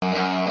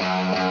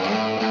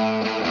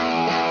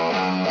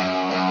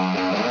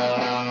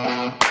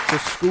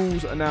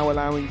schools are now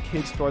allowing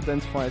kids to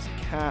identify as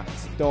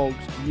cats, dogs,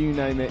 you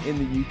name it, in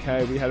the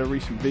UK. We had a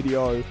recent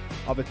video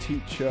of a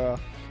teacher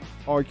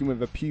arguing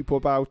with a pupil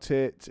about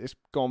it. It's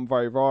gone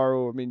very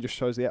viral. I mean, just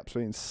shows the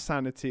absolute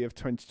insanity of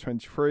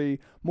 2023.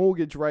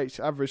 Mortgage rates,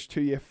 average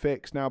 2-year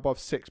fix, now above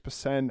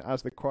 6%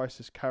 as the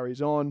crisis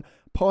carries on.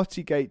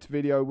 Partygate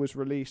video was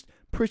released,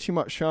 pretty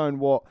much showing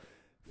what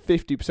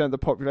 50% of the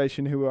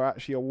population who were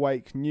actually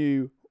awake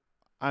knew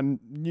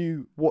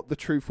what the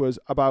truth was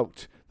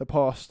about the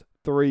past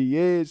 3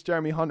 years.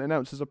 Jeremy Hunt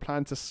announces a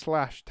plan to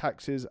slash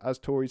taxes as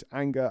Tories'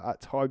 anger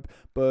at high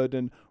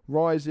burden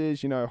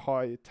rises. You know,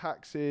 high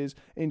taxes,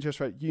 interest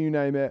rate, you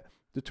name it.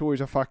 The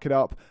Tories are fucking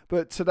up.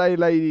 But today,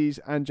 ladies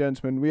and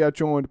gentlemen, we are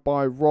joined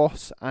by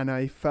Ross and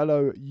a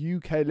fellow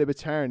UK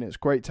Libertarian. It's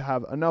great to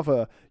have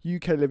another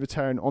UK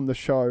Libertarian on the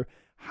show.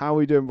 How are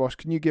we doing, Ross?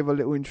 Can you give a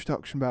little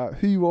introduction about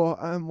who you are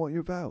and what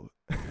you're about?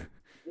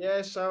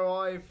 Yeah, so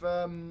I've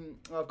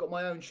got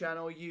my own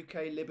channel,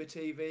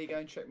 UKLiberTV. Go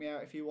and check me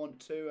out if you want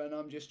to. And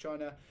I'm just trying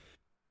to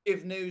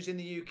give news in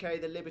the UK,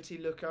 the Liberty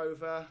look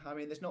over. I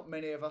mean, there's not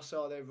many of us,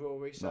 are there,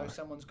 Rory? So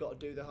someone's got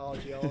to do the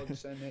hard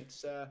yards, and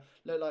it's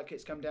look like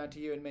it's come down to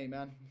you and me,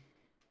 man.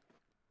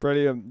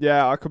 Brilliant.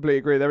 Yeah, I completely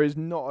agree. There is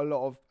not a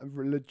lot of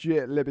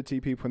legit Liberty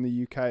people in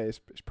the UK.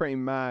 It's pretty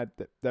mad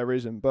that there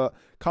isn't. But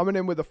coming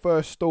in with the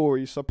first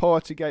story, so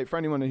Partygate, for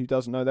anyone who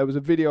doesn't know, there was a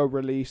video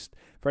released,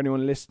 for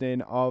anyone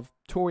listening, of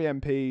Tory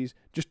MPs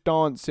just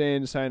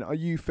dancing, saying, "Are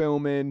you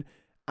filming?"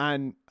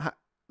 And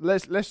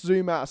let's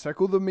zoom out a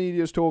sec. All the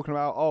media's talking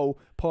about, oh,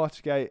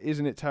 Partygate,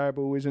 isn't it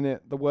terrible? Isn't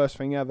it the worst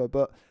thing ever?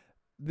 But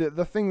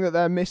the thing that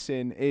they're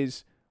missing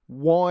is,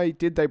 why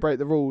did they break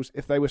the rules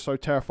if they were so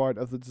terrified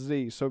of the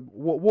disease? So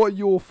what are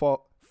your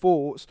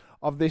thoughts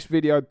of this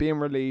video being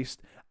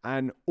released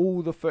and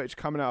all the footage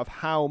coming out of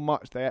how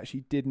much they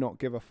actually did not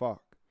give a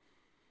fuck?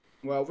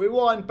 Well,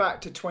 rewind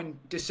back to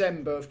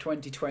December of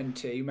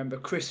 2020. Remember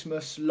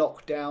Christmas,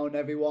 lockdown,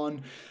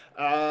 everyone.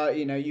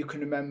 You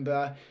can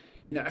remember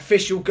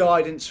official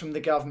guidance from the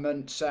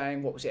government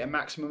saying, what was it, a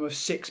maximum of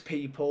 6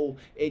 people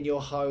in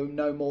your home,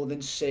 no more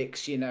than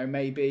 6.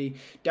 Maybe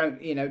do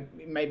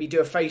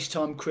a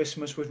FaceTime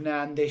Christmas with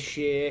Nan this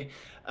year.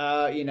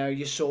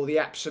 You saw the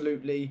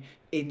absolutely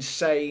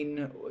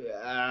insane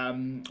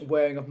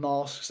wearing of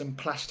masks and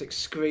plastic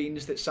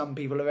screens that some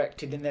people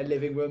erected in their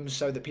living rooms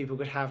so that people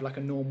could have like a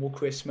normal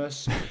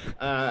Christmas.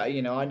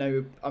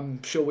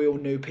 I'm sure we all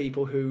knew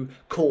people who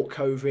caught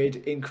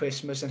COVID in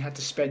Christmas and had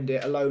to spend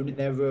it alone in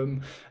their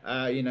room,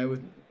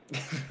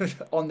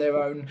 on their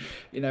own,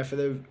 for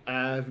the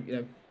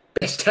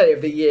best day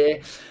of the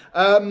year.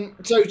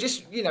 So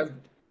just,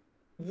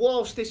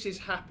 whilst this is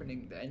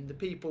happening, then the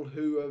people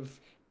who have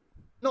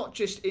not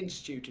just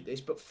instituted this,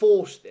 but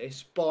forced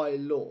this by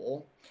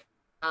law,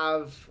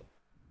 have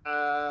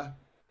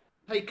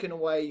taken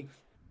away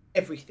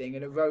everything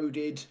and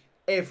eroded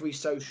every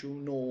social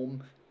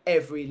norm,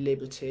 every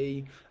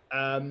liberty,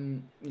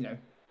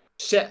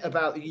 set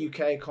about the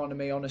UK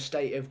economy on a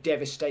state of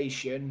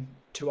devastation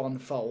to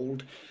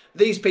unfold.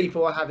 These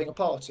people are having a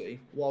party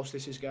whilst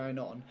this is going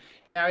on.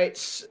 Now,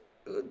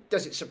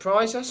 does it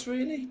surprise us,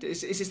 really? Is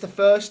this the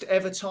first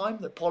ever time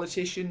that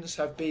politicians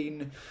have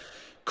been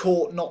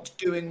caught not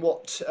doing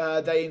what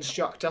they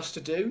instruct us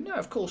to do? No,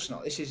 of course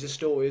not. This is a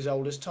story as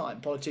old as time.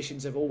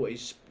 Politicians have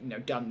always,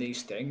 done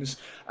these things.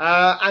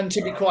 And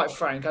to be quite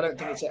frank, I don't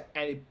think it's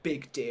any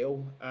big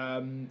deal.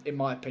 In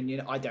my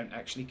opinion, I don't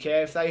actually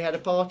care if they had a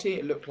party.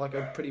 It looked like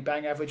a pretty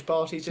bang average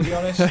party, to be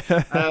honest.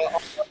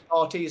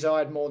 Parties, I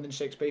had more than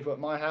 6 people at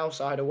my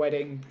house. I had a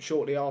wedding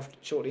shortly in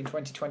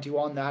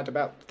 2021 that had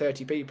about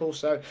 30 people.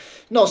 So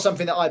not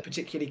something that I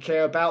particularly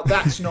care about.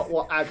 That's not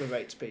what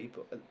aggravates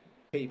people,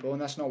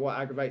 and that's not what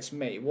aggravates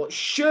me. What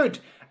should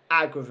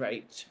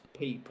aggravate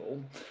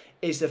people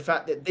is the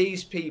fact that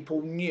these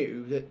people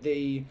knew that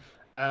the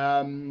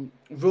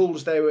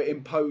rules they were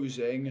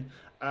imposing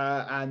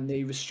and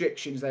the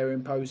restrictions they were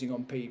imposing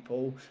on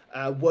people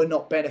were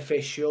not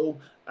beneficial,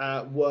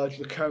 were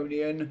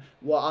draconian,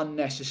 were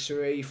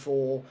unnecessary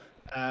for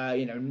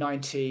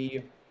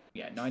 99%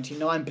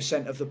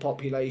 of the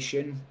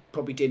population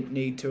probably didn't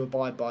need to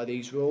abide by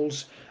these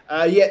rules.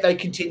 Yet they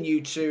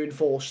continued to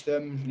enforce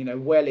them,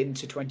 well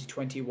into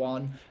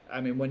 2021.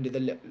 I mean, when did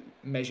the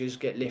measures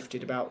get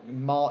lifted? About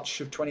March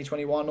of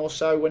 2021 or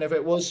so, whenever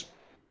it was.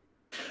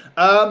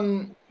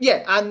 And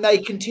they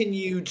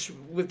continued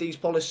with these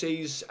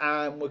policies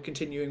and were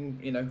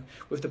continuing,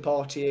 with the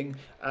partying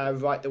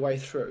right the way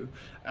through.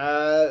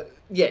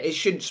 It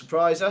shouldn't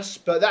surprise us,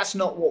 but that's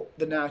not what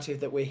the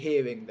narrative that we're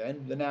hearing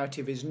then. The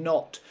narrative is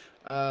not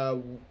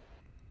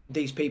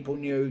these people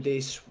knew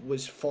this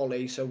was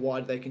folly, so why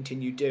did they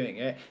continue doing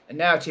it? The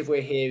narrative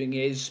we're hearing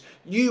is,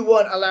 you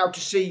weren't allowed to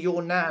see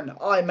your nan.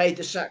 I made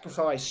the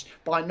sacrifice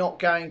by not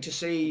going to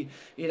see,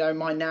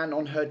 my nan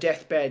on her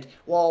deathbed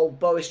while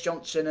Boris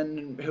Johnson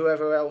and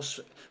whoever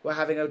else were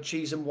having a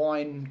cheese and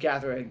wine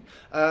gathering.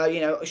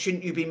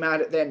 Shouldn't you be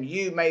mad at them?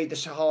 You made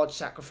the hard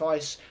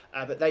sacrifice,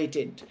 but they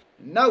didn't.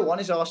 No one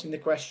is asking the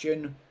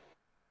question,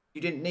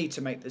 you didn't need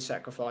to make the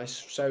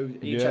sacrifice, so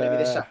are you telling me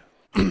this is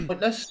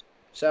pointless?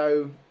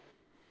 So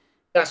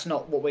That's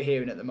not what we're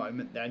hearing at the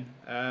moment then.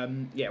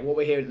 What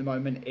we're hearing at the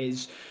moment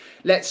is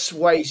let's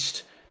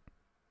waste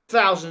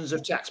thousands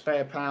of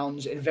taxpayer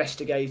pounds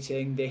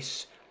investigating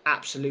this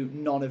absolute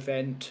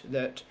non-event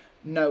that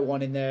no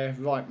one in their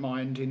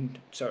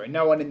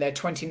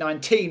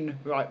 2019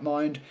 right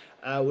mind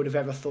would have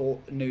ever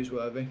thought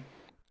newsworthy.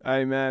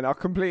 Hey man, I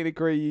completely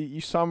agree. You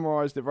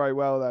summarised it very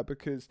well there,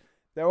 because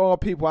there are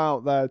people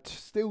out there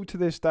still to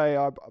this day.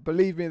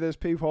 Believe me, there's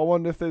people. I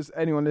wonder if there's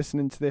anyone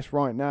listening to this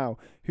right now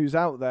who's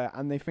out there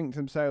and they think to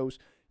themselves,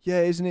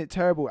 yeah, isn't it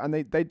terrible? And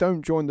they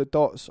don't join the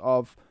dots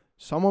of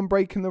someone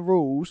breaking the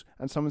rules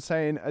and someone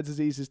saying a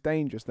disease is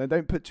dangerous. They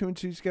don't put two and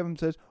two together and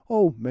says,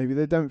 oh, maybe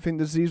they don't think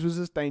the disease was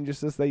as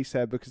dangerous as they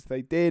said, because if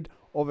they did,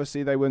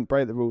 obviously they wouldn't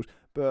break the rules.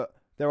 But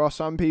there are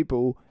some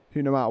people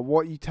who, no matter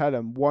what you tell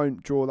them,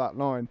 won't draw that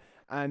line.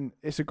 And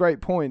it's a great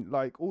point.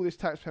 Like, all this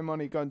taxpayer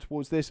money going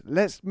towards this,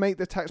 let's make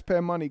the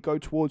taxpayer money go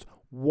towards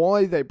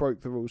why they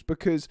broke the rules.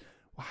 Because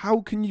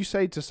how can you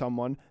say to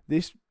someone,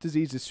 this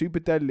disease is super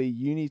deadly,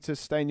 you need to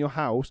stay in your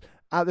house,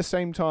 at the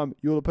same time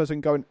you're the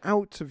person going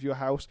out of your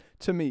house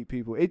to meet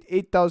people?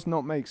 It does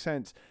not make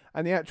sense.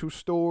 And the actual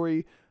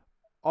story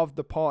of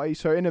the party,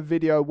 so in a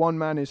video, one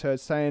man is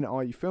heard saying,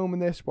 are you filming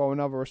this? While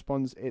another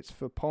responds, it's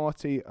for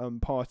party and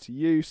party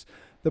use.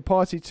 The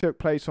party took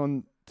place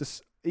on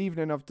this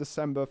evening of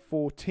December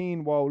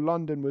 14, while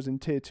London was in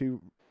tier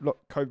 2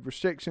 COVID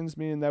restrictions,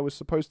 meaning there was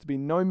supposed to be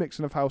no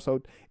mixing of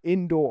household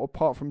indoor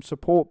apart from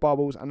support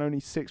bubbles, and only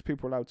 6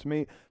 people allowed to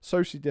meet,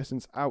 socially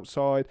distanced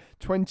outside.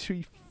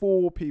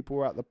 24 people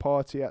were at the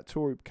party at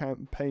Tory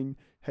campaign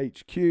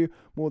HQ,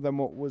 more than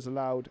what was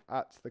allowed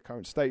at the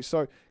current state.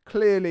 So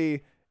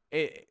clearly,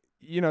 they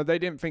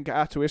didn't think it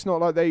at all. It's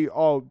not like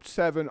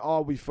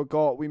we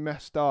forgot, we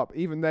messed up.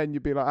 Even then,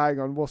 you'd be like, hang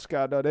on, what's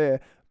going on here?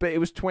 But it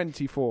was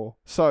 24.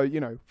 So,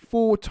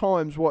 4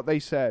 times what they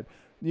said.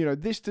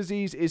 This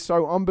disease is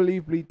so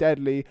unbelievably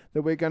deadly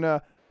that we're going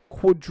to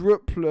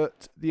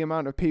quadruplet the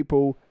amount of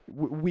people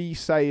we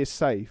say is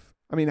safe.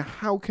 I mean,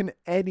 how can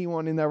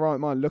anyone in their right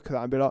mind look at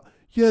that and be like,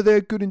 yeah,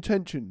 they're good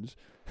intentions?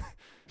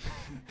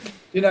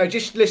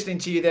 Just listening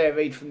to you there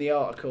read from the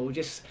article,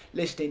 just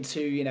listening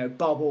to,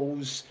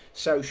 bubbles,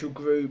 social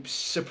groups,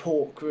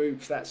 support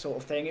groups, that sort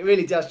of thing. It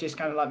really does just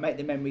kind of like make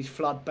the memories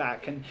flood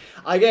back. And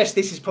I guess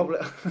this is probably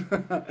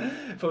a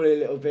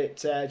little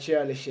bit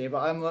churlish here, but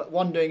I'm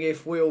wondering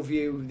if we'll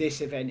view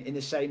this event in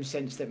the same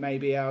sense that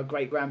maybe our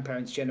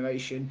great-grandparents'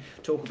 generation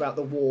talk about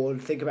the war,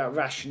 think about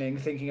rationing,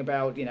 thinking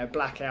about,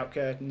 blackout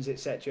curtains,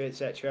 etc.,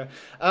 etc.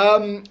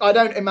 I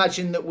don't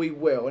imagine that we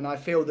will, and I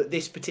feel that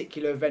this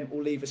particular event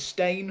will leave a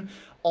stain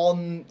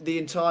on the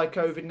entire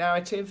COVID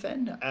narrative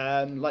then.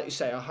 Like you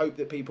say, I hope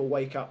that people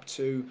wake up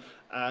to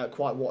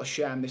quite what a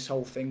sham this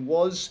whole thing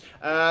was.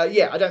 I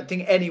don't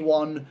think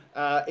anyone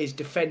is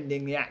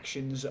defending the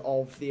actions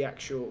of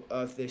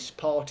this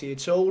party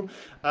at all.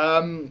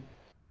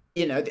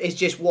 It's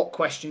just, what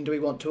question do we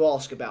want to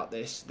ask about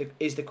this?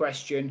 Is the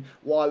question,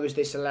 why was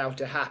this allowed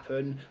to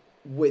happen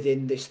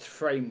within this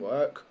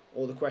framework?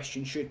 Or the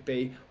question should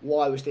be,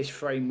 why was this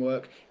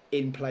framework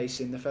in place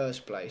in the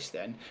first place?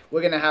 Then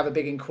we're going to have a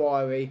big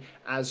inquiry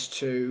as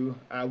to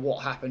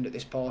what happened at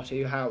this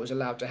party, how it was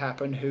allowed to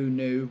happen, who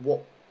knew,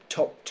 what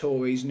top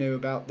Tories knew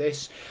about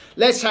this.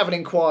 Let's have an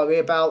inquiry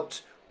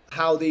about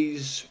how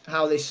this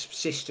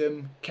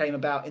system came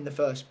about in the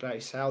first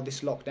place, how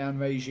this lockdown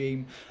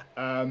regime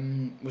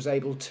was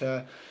able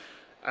to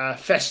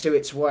fester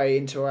its way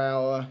into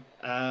our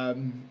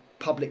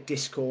public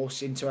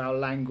discourse, into our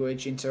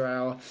language, into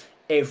our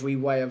every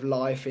way of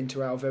life,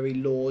 into our very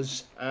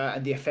laws,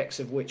 and the effects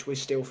of which we're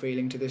still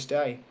feeling to this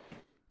day.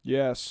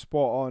 Yeah,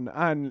 spot on.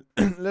 And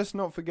let's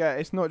not forget,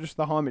 it's not just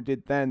the harm it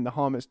did then, the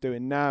harm it's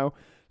doing now.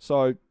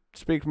 So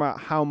speaking about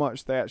how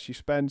much they actually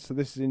spend, so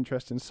this is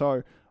interesting.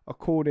 So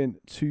according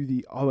to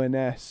the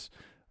ONS,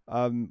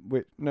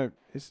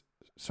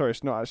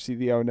 it's not actually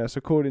the ONS,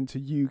 according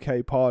to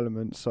UK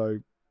Parliament, so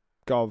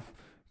Gov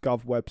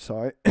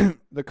website,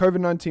 the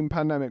COVID-19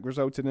 pandemic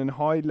resulted in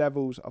high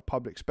levels of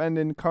public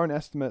spending. Current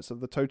estimates of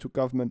the total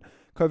government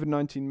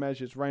COVID-19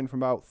 measures range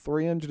from about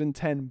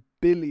 310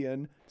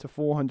 billion to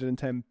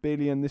 410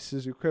 billion. This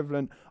is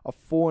equivalent of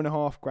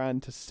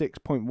 $4,500 to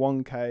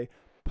 6.1k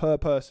per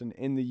person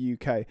in the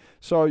UK.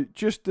 So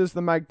just as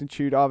the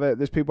magnitude of it,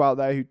 there's people out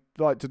there who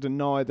like to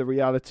deny the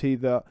reality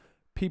that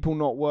people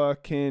not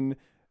working,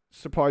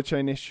 supply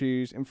chain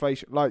issues,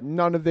 inflation, like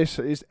none of this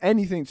is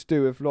anything to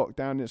do with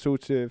lockdown. It's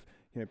sort of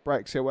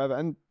Brexit, whatever,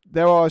 and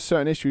there are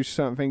certain issues,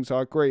 certain things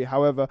I agree.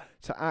 However,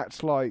 to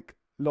act like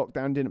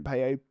lockdown didn't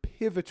play a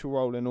pivotal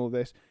role in all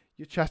this,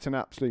 you're chatting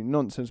absolute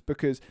nonsense,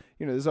 because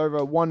there's over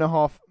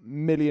 1.5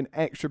 million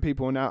extra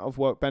people on out of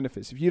work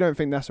benefits. If you don't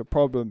think that's a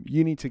problem,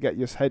 you need to get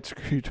your head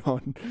screwed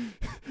on,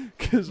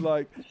 because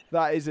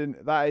that is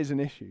an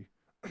issue.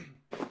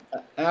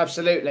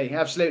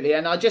 Absolutely.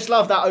 And I just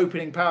love that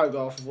opening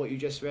paragraph of what you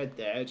just read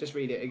there. Just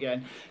read it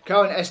again.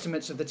 Current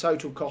estimates of the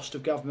total cost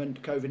of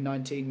government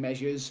COVID-19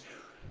 measures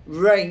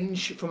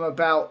range from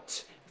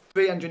about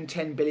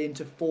 310 billion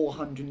to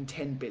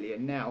 410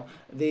 billion. Now,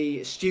 the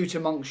astute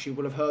amongst you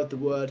will have heard the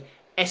word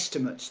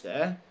estimates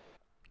there.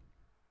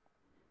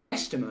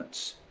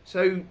 Estimates.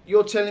 So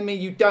you're telling me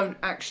you don't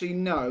actually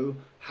know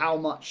how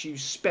much you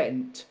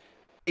spent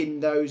in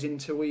those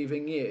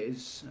interweaving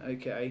years?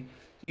 Okay.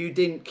 You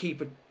didn't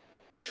keep a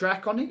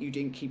track on it, you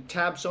didn't keep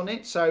tabs on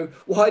it, so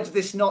why does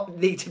this not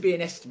need to be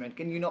an estimate?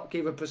 Can you not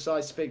give a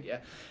precise figure?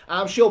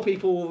 I'm sure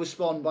people will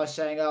respond by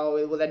saying,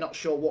 oh, well, they're not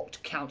sure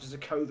what counts as a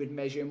COVID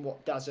measure and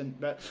what doesn't,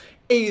 but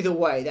either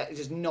way, that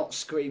does not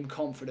scream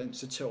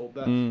confidence at all.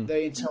 But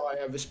the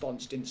entire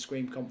response didn't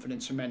scream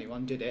confidence from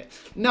anyone, did it?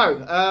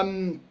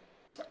 No.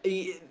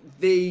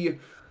 The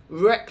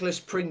reckless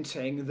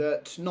printing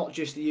that not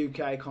just the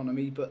UK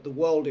economy but the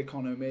world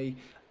economy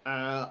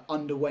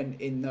underwent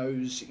in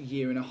those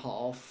year and a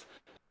half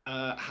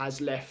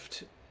has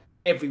left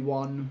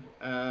everyone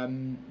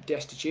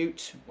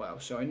destitute. Well,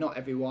 sorry, not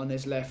everyone.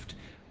 Has left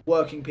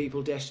working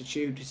people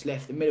destitute. It's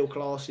left the middle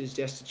classes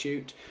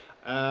destitute.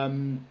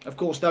 Of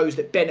course, those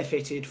that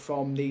benefited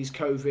from these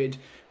COVID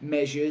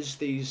measures,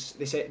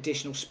 this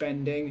additional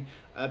spending,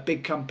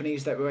 big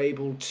companies that were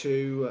able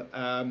to,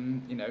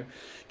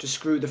 to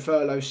screw the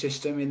furlough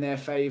system in their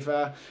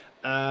favour.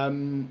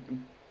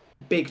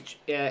 Big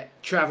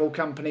travel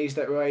companies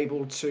that were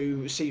able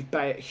to receive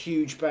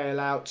huge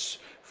bailouts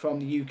from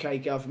the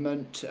UK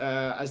government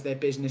as their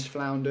business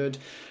floundered.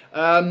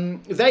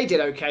 They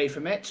did okay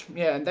from it,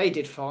 and they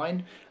did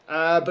fine.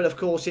 But of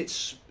course,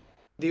 it's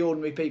the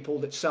ordinary people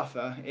that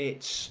suffer.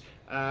 It's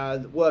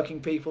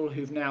working people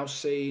who've now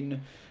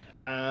seen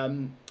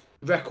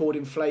record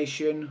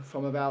inflation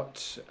from about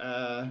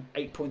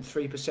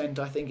 8.3%,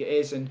 I think it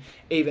is, and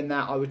even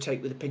that I would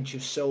take with a pinch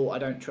of salt. I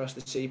don't trust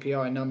the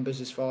CPI numbers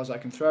as far as I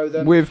can throw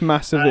them. With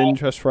massive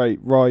interest rate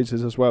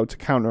rises as well to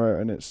counter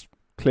it, and it's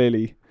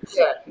clearly...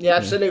 Yeah,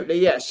 absolutely,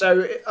 yeah.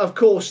 So, of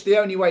course, the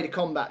only way to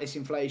combat this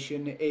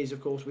inflation is,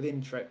 of course, with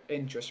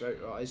interest rate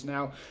rise.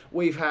 Now,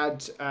 we've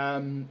had,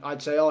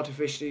 I'd say,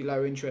 artificially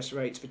low interest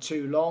rates for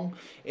too long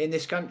in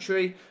this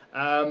country.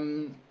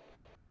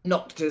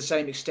 Not to the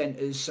same extent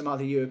as some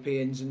other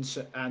Europeans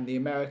and the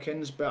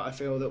Americans, but I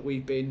feel that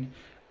we've been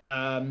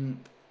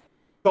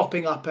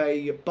propping up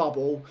a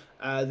bubble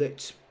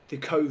that the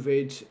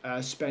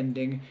COVID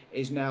spending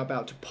is now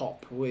about to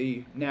pop.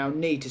 We now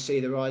need to see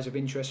the rise of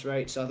interest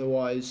rates,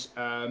 otherwise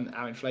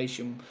our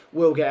inflation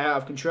will get out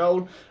of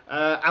control.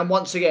 And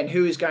once again,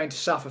 who is going to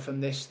suffer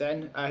from this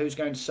then? Who's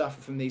going to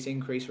suffer from these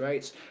increased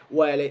rates?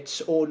 Well,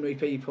 it's ordinary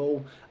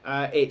people.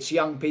 It's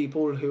young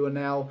people who are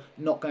now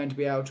not going to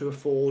be able to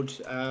afford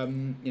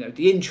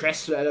the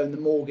interest, let alone the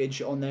mortgage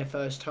on their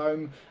first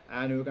home,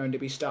 and who are going to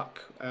be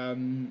stuck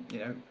in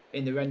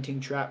the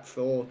renting trap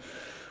for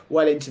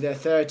well into their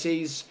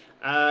 30s.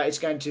 It's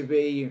going to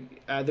be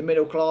the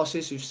middle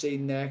classes who've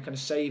seen their kind of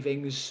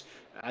savings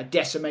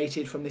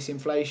decimated from this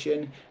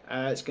inflation.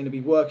 It's going to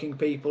be working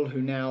people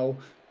who now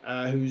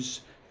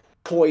whose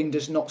coin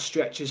does not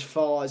stretch as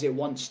far as it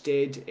once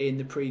did in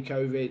the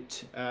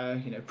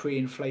pre-COVID,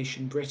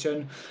 pre-inflation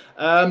Britain.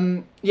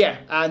 And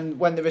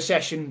when the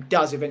recession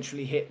does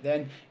eventually hit,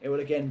 then it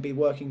will again be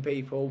working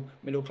people,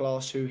 middle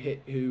class, who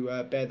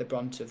bear the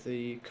brunt of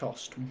the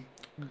cost.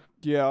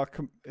 Yeah,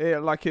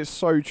 it's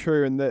so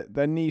true, and that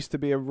there needs to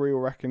be a real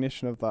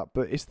recognition of that.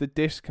 But it's the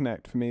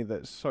disconnect for me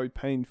that's so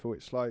painful.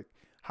 It's like,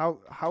 how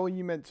are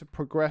you meant to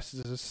progress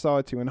as a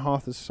society when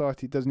half the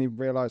society doesn't even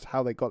realise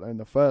how they got there in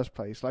the first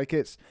place? Like,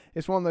 it's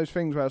one of those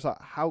things where it's like,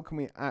 how can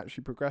we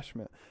actually progress from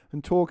it?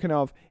 And talking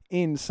of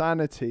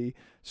insanity,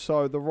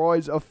 so the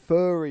rise of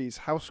furries,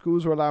 how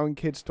schools are allowing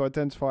kids to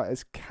identify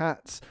as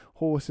cats,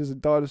 horses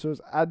and dinosaurs,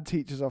 and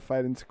teachers are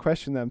failing to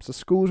question them. So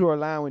schools are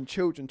allowing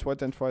children to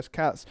identify as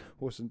cats,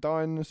 horses and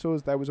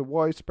dinosaurs. There was a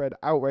widespread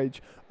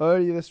outrage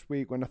earlier this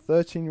week when a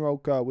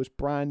 13-year-old girl was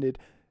branded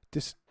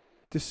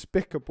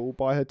despicable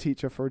by her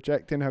teacher for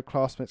rejecting her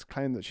classmates'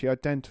 claim that she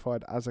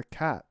identified as a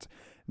cat.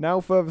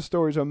 Now further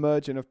stories are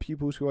emerging of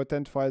pupils who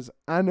identify as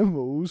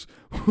animals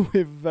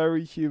with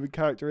very human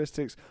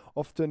characteristics,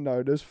 often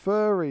known as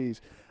furries.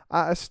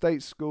 At a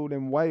state school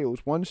in Wales,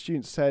 one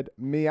student said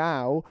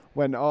meow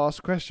when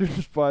asked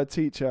questions by a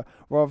teacher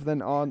rather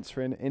than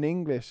answering in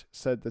English,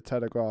 said the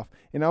Telegraph.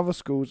 In other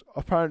schools,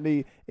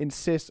 apparently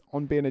insist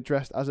on being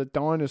addressed as a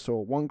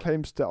dinosaur. One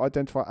claims to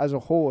identify as a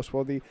horse,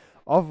 while the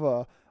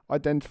other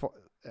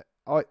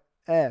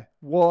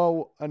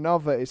while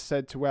another is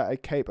said to wear a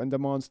cape and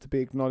demands to be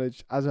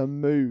acknowledged as a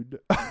moon.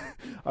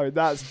 I mean,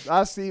 that's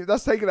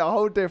taking a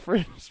whole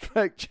different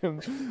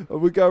spectrum.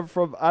 We're going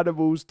from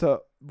animals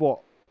to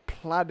what?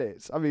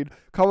 Planets. I mean,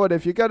 come on,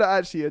 if you're going to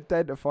actually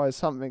identify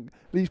something,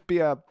 at least be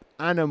a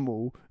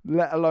animal,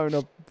 let alone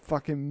a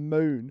fucking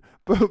moon.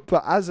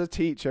 But as a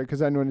teacher,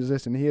 because anyone who's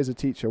listening, he is a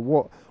teacher,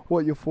 what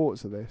are your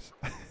thoughts of this?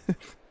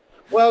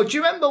 Well, do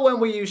you remember when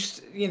we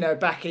used,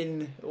 back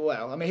in,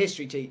 well, I'm a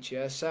history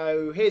teacher,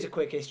 so here's a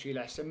quick history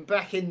lesson.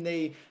 Back in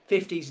the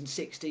 50s and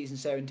 60s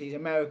and 70s,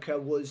 America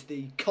was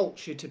the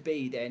culture to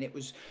be then. It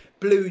was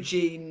blue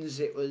jeans,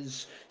 it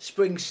was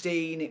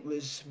Springsteen, it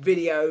was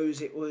videos,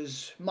 it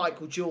was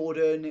Michael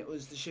Jordan, it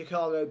was the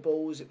Chicago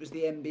Bulls, it was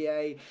the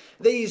NBA.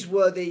 These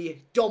were the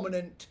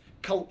dominant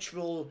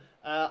cultural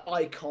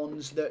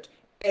icons that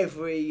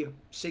every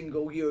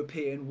single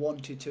European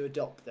wanted to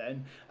adopt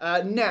then.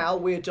 Now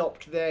we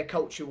adopt their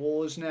culture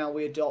wars. Now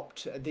we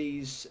adopt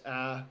these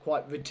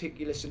quite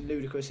ridiculous and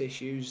ludicrous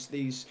issues.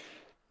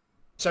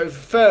 So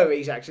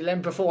furries, actually,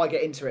 then before I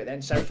get into it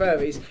then, so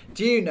furries,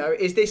 do you know,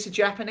 is this a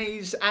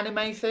Japanese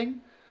anime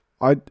thing?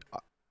 I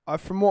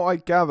from what I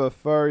gather,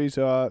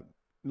 furries are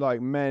like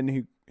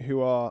men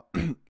who are.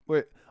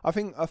 I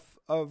think a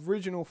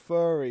original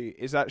furry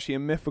is actually a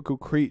mythical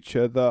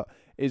creature that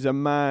is a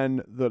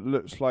man that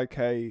looks like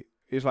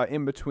is like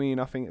in between.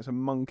 I think it's a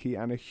monkey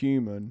and a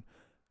human.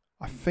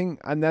 I think,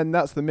 and then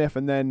that's the myth,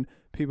 and then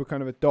people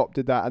kind of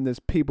adopted that, and there's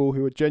people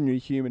who are genuinely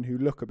human who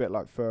look a bit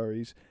like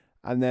furries,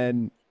 and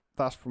then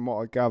that's from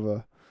what I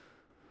gather.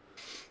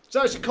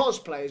 So it's a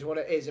cosplay, is what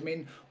it is. I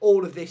mean,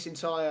 all of this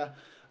entire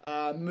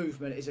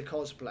movement is a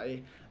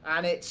cosplay,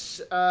 and it's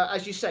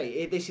as you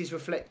say, this is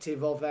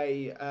reflective of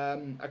a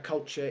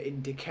culture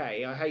in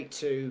decay. I hate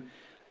to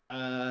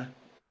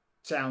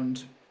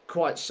sound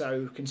quite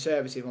so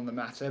conservative on the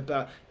matter,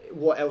 but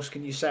what else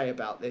can you say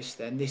about this?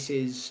 Then this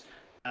is.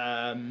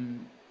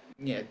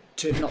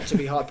 To not to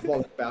be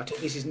hyperbolic about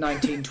it, this is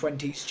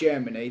 1920s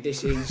Germany.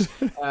 This is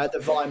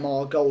the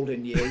Weimar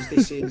golden years.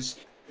 This is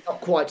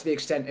not quite to the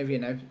extent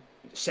of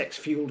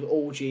sex-fueled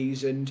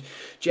orgies and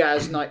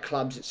jazz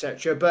nightclubs,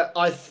 etc. But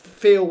I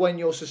feel when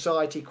your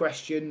society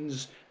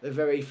questions the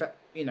very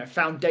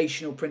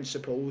foundational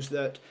principles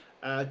that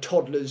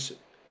toddlers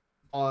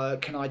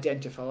can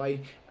identify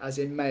as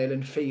in male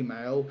and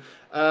female,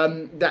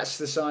 that's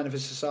the sign of a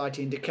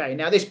society in decay.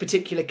 Now, this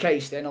particular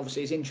case then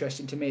obviously is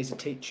interesting to me as a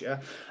teacher.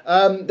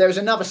 There's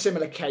another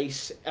similar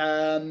case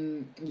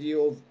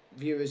your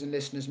viewers and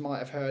listeners might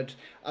have heard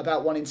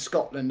about, one in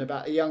Scotland,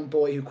 about a young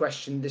boy who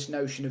questioned this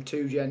notion of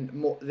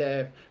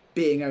there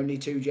being only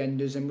two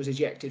genders and was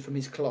ejected from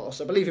his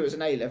class. I believe it was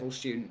an A-level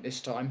student this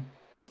time.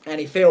 And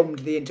he filmed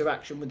the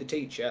interaction with the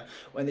teacher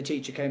when the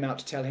teacher came out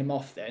to tell him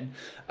off then.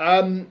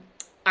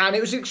 And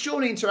it was an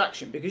extraordinary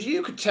interaction because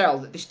you could tell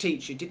that this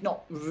teacher did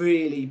not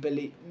really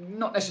believe,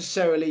 not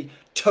necessarily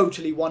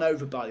totally won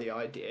over by the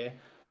idea,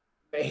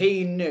 but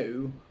he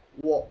knew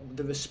what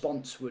the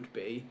response would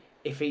be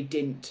if he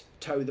didn't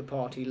toe the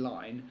party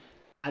line.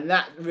 And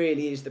that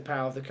really is the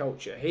power of the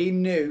culture. He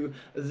knew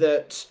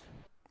that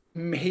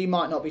he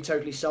might not be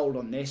totally sold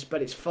on this,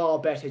 but it's far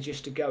better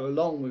just to go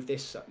along with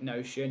this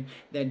notion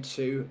than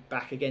to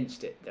back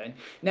against it then.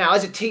 Now,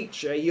 as a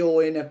teacher,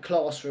 you're in a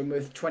classroom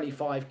with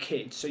 25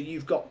 kids, so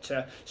you've got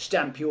to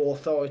stamp your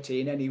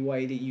authority in any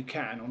way that you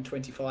can on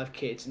 25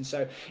 kids. And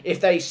so if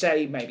they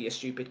say maybe a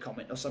stupid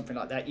comment or something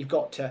like that, you've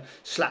got to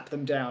slap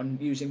them down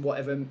using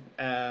whatever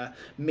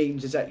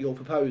means is at your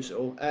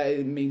proposal,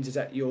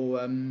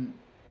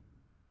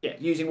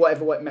 using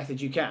whatever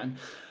method you can.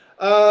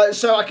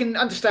 So I can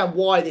understand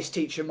why this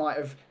teacher might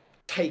have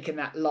taken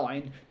that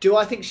line. Do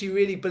I think she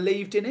really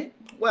believed in it?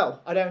 Well,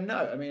 I don't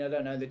know. I mean, I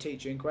don't know the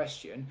teacher in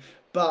question,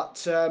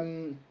 but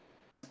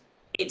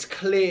it's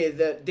clear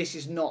that this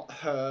is not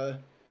her.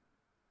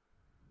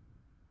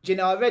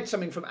 I read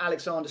something from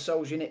Alexander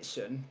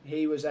Solzhenitsyn.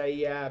 He was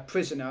a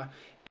prisoner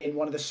in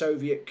one of the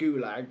Soviet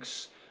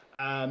gulags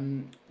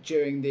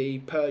during the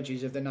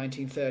purges of the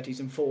 1930s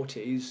and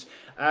 40s.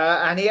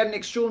 And he had an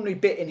extraordinary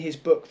bit in his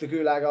book, The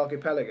Gulag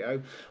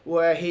Archipelago,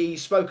 where he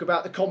spoke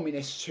about the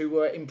communists who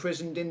were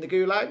imprisoned in the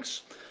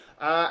gulags.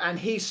 And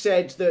he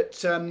said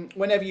that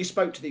whenever you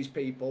spoke to these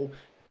people,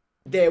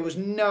 there was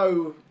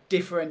no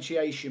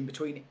differentiation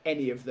between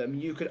any of them.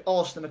 You could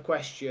ask them a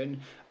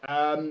question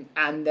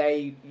and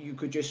you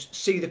could just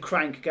see the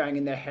crank going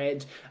in their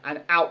head, and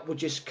out would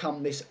just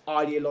come this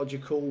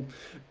ideological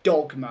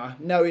dogma.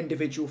 No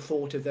individual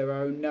thought of their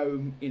own,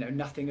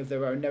 nothing of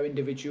their own, no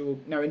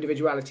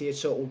individuality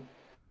at all.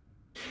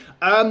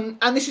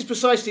 And this is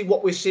precisely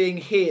what we're seeing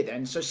here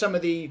then. So some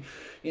of the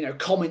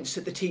comments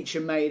that the teacher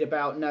made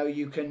about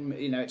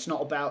it's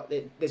not about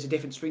there's a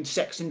difference between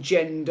sex and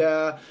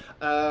gender,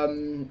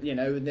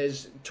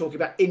 there's talking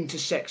about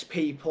intersex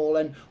people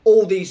and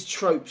all these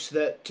tropes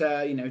that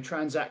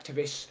trans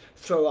activists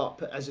throw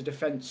up as a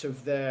defense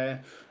of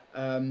their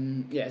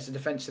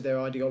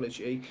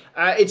ideology.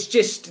 It's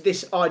just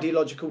this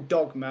ideological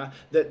dogma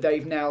that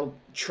they've now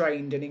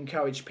trained and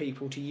encouraged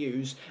people to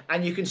use.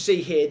 And you can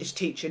see here, this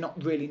teacher,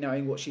 not really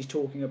knowing what she's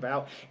talking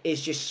about,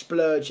 is just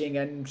splurging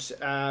and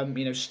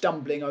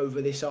stumbling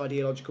over this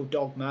ideological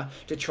dogma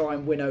to try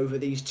and win over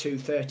these two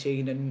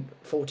 13 and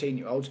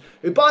 14-year-olds,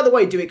 who, by the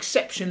way, do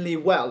exceptionally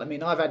well. I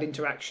mean, I've had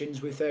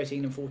interactions with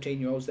 13 and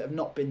 14-year-olds that have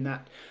not been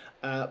that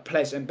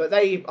pleasant, but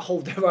they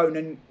hold their own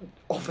and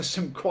offer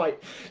some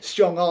quite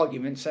strong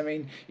arguments. I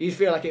mean, you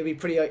feel like it would be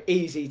pretty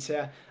easy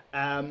to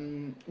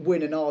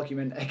win an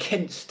argument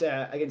against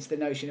the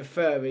notion of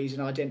furries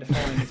and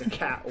identifying as a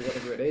cat or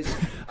whatever it is.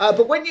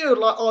 But when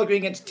you're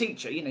arguing against a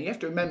teacher, you have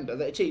to remember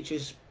that a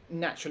teacher's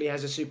naturally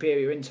has a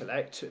superior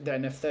intellect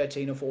than a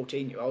 13 or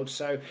 14-year-old,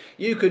 so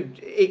you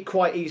could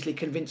quite easily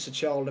convince a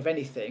child of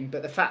anything.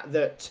 But the fact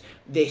that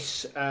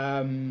this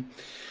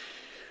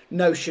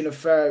notion of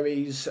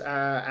furries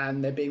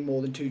and there being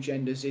more than two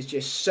genders is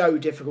just so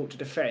difficult to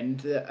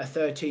defend that a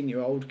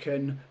 13-year-old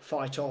can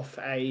fight off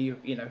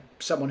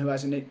someone who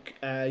has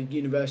a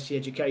university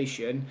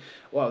education.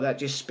 Well, that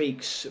just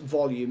speaks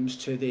volumes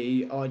to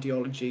the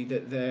ideology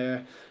that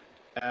they're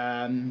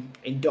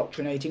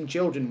indoctrinating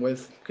children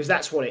with, because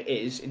that's what it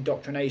is,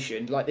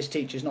 indoctrination. Like, this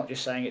teacher's not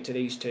just saying it to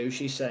these two,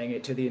 she's saying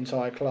it to the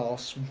entire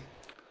class.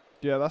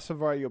 Yeah, that's a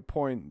very good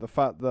point. The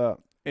fact that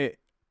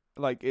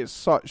it's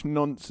such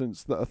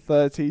nonsense that a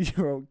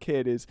 13-year-old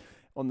kid is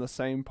on the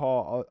same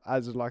part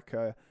as like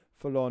a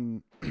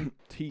full-on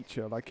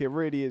teacher. Like, it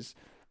really is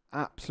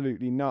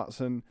absolutely nuts.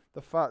 And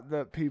the fact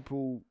that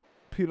people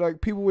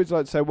always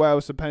like to say, well,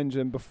 it's a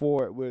pendulum.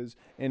 Before it was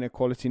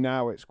inequality,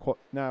 now it's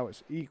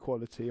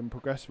equality and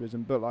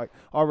progressivism. But like,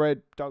 I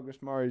read Douglas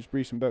Murray's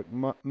recent book,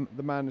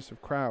 The Madness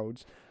of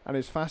Crowds, and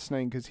it's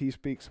fascinating because he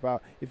speaks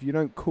about if you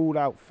don't call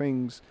out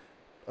things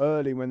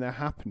early when they're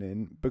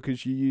happening,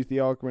 because you use the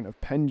argument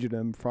of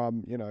pendulum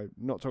from,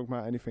 not talking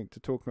about anything to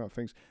talking about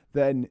things,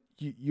 then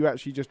you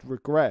actually just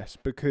regress,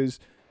 because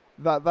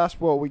that's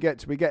what we get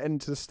to. We get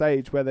into the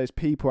stage where there's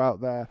people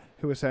out there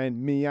who are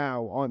saying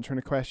meow, answering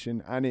a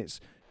question, and it's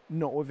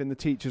not within the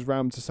teacher's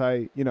realm to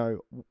say,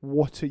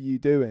 what are you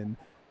doing?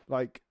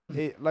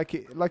 It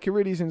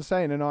really is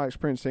insane. And I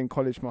experienced it in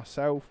college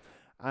myself,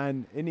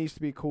 and it needs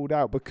to be called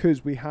out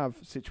because we have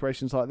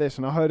situations like this.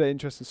 And I heard an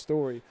interesting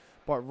story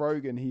by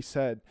Rogan. He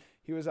said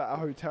he was at a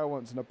hotel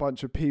once and a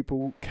bunch of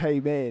people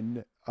came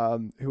in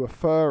who were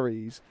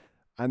furries,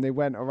 and they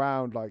went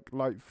around like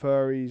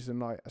furries, and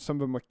like some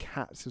of them were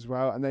cats as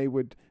well, and they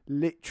would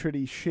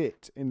literally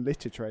shit in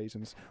litter trays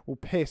or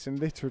piss in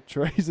litter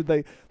trays, and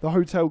the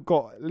hotel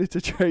got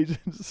litter trays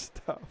and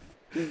stuff.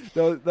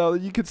 Now,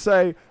 you could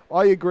say,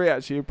 I agree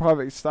actually, a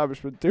private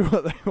establishment do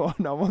what they want.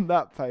 I'm on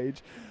that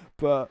page,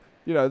 but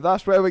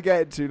that's where we're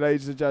getting to,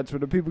 ladies and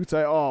gentlemen. And people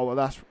say, oh, well,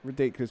 that's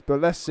ridiculous.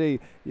 But let's see.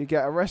 You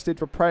get arrested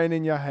for praying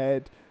in your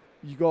head.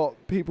 You got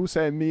people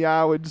saying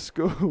meow in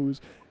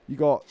schools. You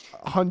got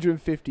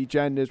 150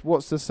 genders.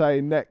 What's to say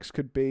next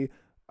could be,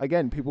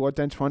 again, people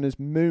identifying as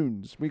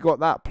moons. We got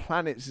that.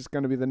 Planets is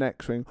going to be the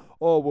next thing.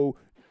 Oh, well,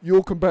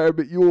 you're comparing,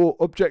 but you're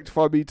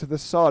objectifying me to the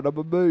sun. I'm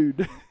a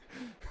moon.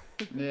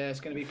 Yeah, it's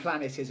going to be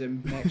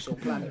planetism next, or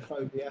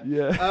planetophobia.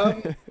 Yeah. I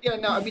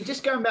mean,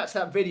 just going back to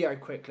that video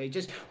quickly,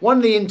 just one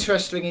of the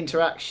interesting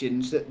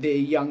interactions that the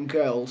young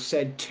girl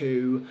said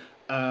to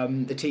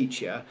the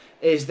teacher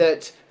is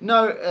that,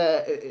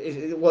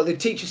 the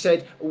teacher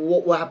said,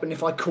 what will happen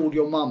if I call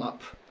your mum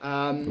up?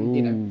 As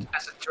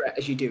a threat,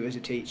 as you do as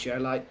a teacher,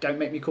 like, don't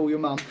make me call your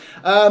mum.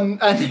 And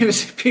there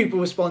was people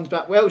respond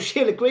back, well,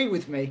 she'll agree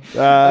with me.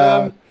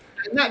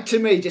 And that, to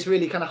me, just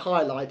really kind of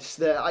highlights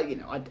that. I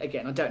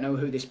don't know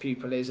who this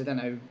pupil is. I don't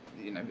know,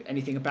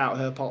 anything about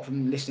her apart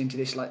from listening to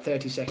this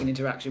 30-second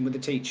interaction with the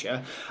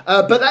teacher.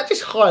 But that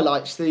just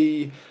highlights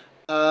the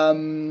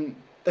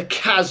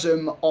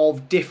chasm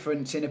of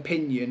difference in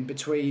opinion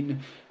between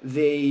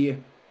the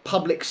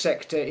public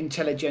sector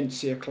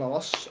intelligentsia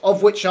class,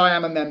 of which I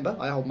am a member.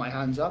 I hold my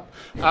hands up,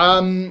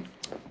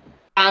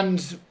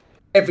 and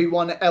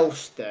everyone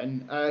else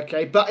then,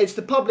 okay? But it's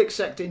the public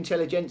sector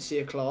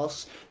intelligentsia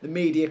class, the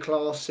media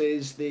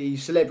classes, the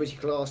celebrity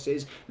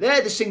classes.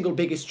 They're the single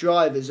biggest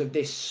drivers of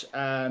this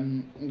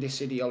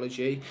this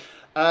ideology.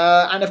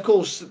 And of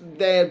course,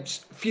 they're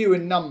few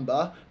in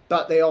number,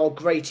 but they are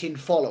great in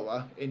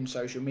follower in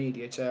social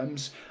media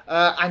terms.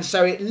 And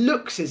so it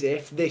looks as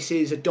if this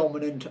is a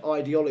dominant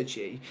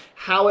ideology.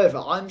 However,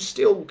 I'm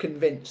still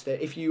convinced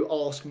that if you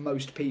ask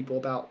most people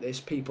about this,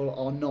 people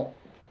are not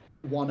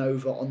won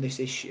over on this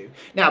issue.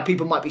 Now,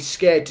 people might be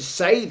scared to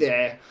say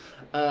they're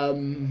of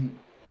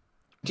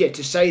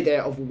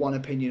one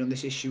opinion on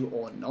this issue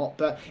or not.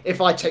 But if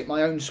I take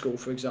my own school,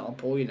 for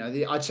example,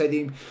 I'd say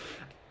the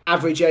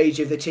average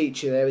age of the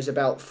teacher there is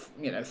about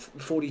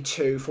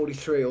 42,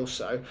 43 or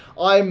so.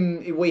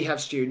 We have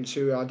students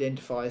who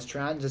identify as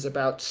trans. There's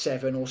about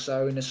 7 or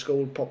so in a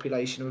school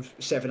population of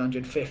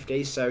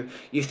 750. So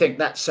you think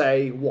that's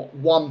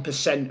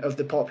 1% of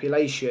the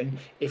population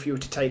if you were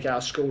to take our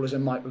school as a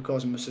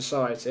microcosm of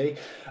society.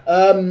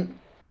 I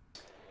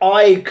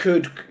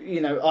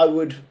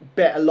would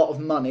bet a lot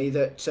of money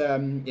that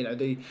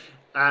the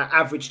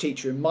average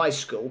teacher in my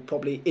school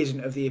probably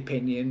isn't of the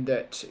opinion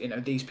that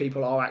these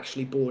people are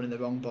actually born in the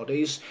wrong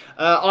bodies.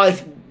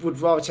 I would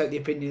rather take the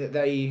opinion that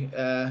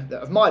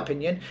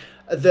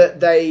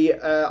they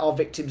are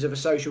victims of a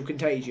social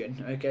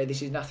contagion. Okay,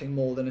 this is nothing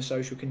more than a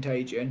social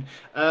contagion.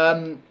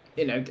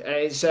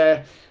 It's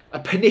a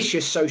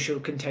pernicious social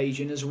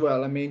contagion as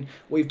well. I mean,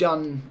 we've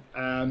done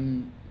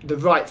the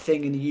right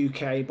thing in the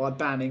UK by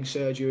banning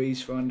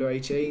surgeries for under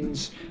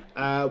 18s.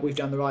 We've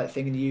done the right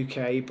thing in the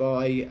UK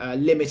by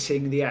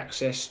limiting the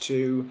access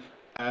to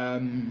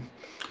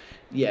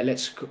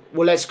let's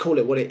call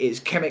it what it is,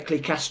 chemically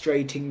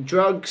castrating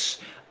drugs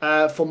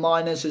for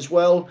minors as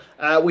well.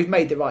 We've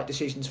made the right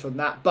decisions from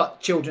that, but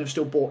children have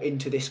still bought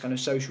into this kind of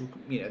social,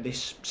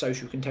 this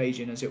social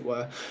contagion, as it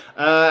were.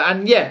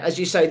 As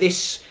you say,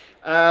 this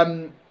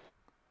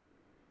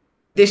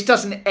this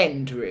doesn't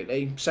end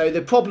really. So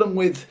the problem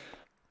with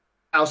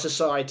our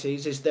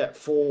societies is that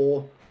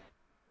for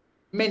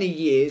many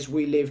years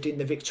we lived in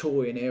the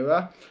Victorian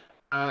era,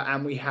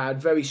 and we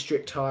had very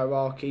strict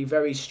hierarchy,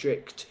 very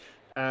strict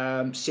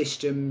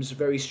systems,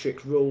 very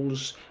strict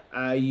rules.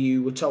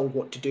 You were told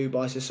what to do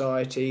by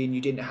society, and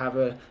you didn't have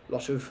a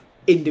lot of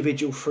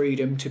individual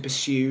freedom to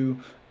pursue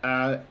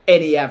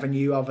any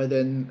avenue other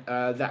than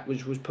that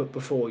was put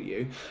before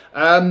you.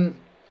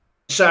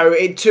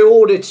 To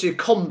order to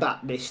combat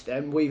this,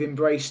 then we've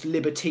embraced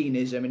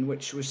libertinism, in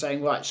which we're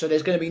saying, right, so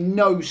there's going to be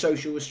no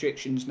social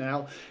restrictions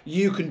now.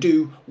 You can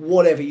do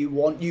whatever you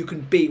want. You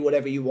can be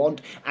whatever you want,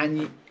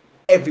 and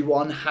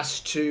everyone has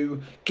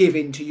to give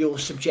in to your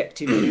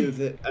subjective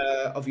view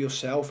of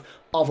yourself.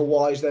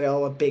 Otherwise, they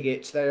are a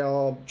bigot, they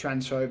are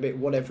transphobic,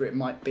 whatever it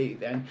might be.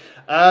 Then,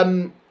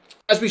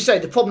 as we say,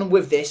 the problem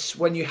with this,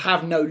 when you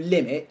have no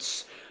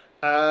limits,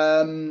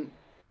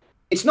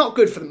 it's not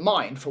good for the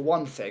mind, for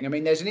one thing. I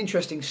mean, there's an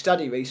interesting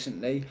study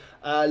recently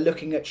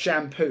looking at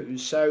shampoos.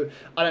 So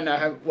I don't know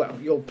how well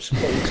you're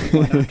spoiled, so you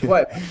might not have to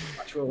worry about it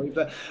much, will we?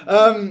 But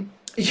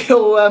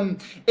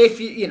if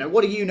you know,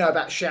 what do you know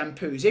about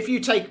shampoos? If you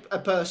take a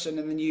person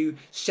and then you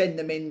send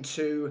them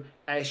into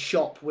a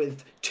shop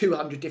with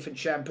 200 different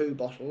shampoo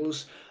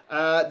bottles,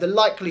 the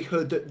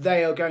likelihood that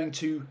they are going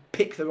to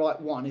pick the right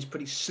one is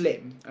pretty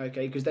slim,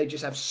 okay, because they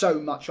just have so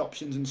much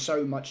options and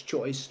so much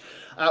choice.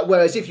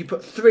 Whereas if you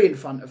put 3 in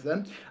front of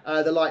them,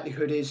 the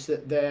likelihood is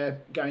that they're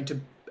going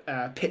to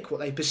pick what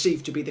they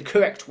perceive to be the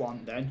correct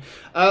one then.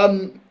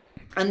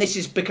 And this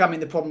is becoming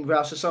the problem with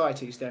our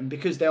societies then,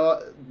 because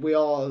we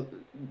are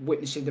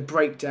witnessing the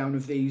breakdown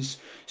of these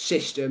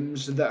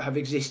systems that have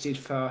existed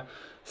for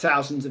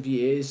thousands of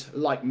years,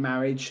 like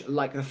marriage,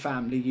 like the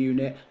family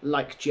unit,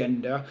 like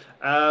gender.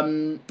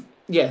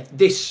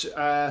 This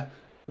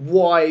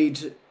wide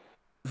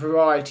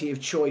variety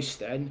of choice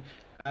then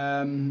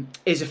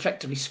is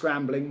effectively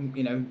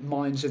scrambling,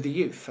 minds of the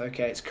youth.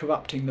 Okay, it's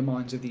corrupting the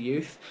minds of the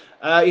youth.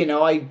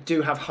 I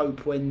do have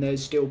hope when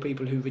there's still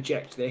people who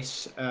reject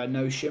this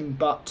notion,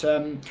 but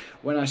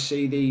when I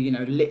see the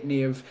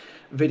litany of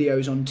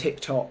videos on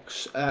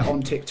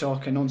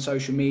TikTok and on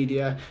social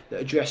media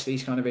that address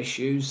these kind of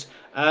issues,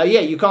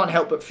 you can't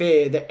help but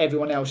fear that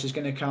everyone else is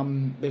going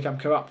to become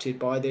corrupted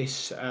by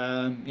this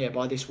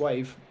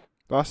wave.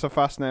 That's a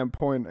fascinating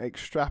point,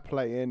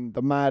 extrapolating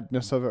the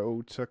madness of it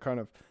all to kind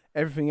of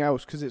everything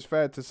else, because it's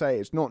fair to say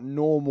it's not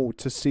normal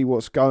to see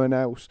what's going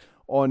else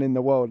on in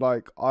the world.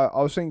 Like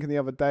I was thinking the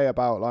other day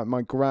about like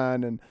my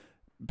gran and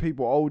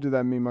people older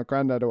than me, my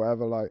granddad or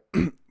whatever, like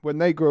when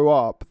they grew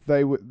up,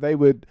 they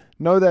would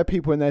know their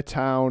people in their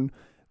town,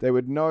 they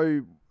would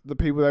know the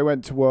people they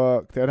went to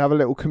work, they'd have a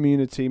little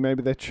community,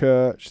 maybe their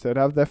church, they'd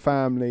have their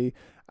family,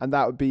 and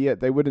that would be it.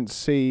 They wouldn't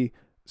see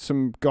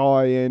some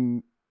guy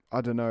in,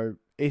 I don't know,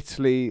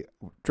 Italy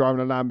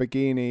driving a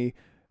Lamborghini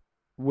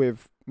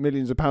with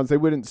millions of pounds. They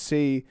wouldn't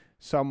see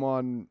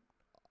someone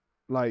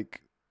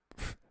like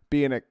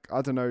being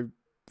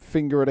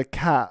finger at a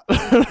cat.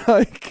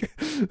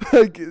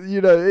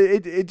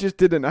 It just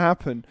didn't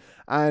happen.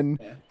 And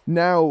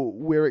now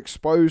we're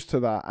exposed to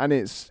that, and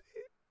it's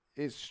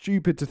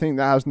stupid to think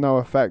that has no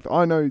effect.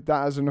 I know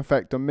that has an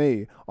effect on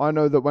me. I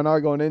know that when I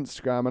go on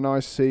Instagram and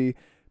I see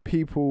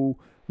people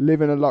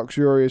living a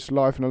luxurious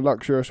life in a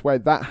luxurious way,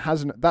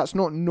 that's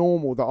not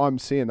normal that I'm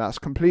seeing. That's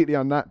completely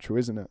unnatural,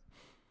 isn't it?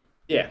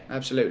 Yeah,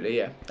 absolutely,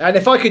 yeah. And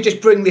if I could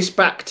just bring this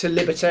back to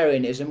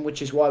libertarianism,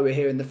 which is why we're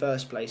here in the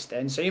first place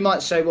then. So you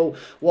might say, well,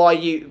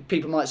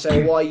 people might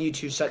say, why are you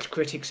two such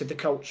critics of the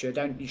culture?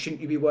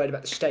 Shouldn't you be worried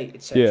about the state,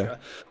 etc.? Yeah.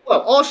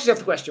 Well, ask yourself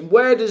the question,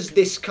 where does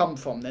this come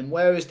from then?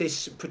 Where has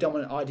this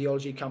predominant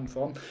ideology come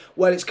from?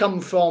 Well, it's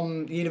come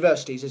from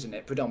universities, isn't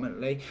it,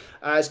 predominantly?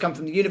 It's come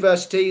from the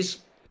universities,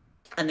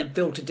 and then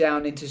filtered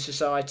down into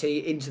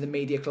society, into the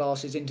media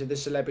classes, into the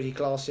celebrity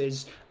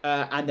classes,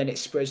 and then it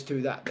spreads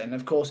through that then.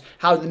 Of course,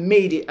 how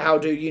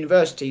do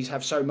universities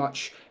have so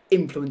much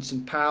influence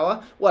and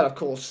power? Well, of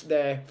course,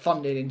 they're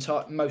funded,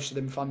 most of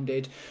them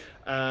funded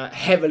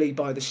heavily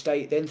by the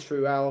state then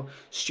through our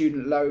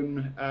student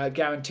loan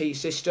guarantee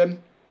system.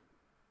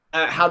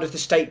 How does the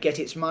state get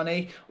its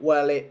money?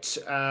 Well, it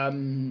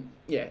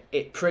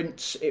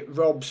prints, it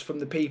robs from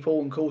the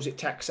people and calls it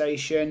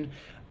taxation.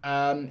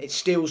 It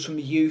steals from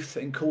the youth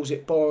and calls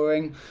it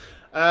borrowing.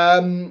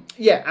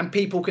 And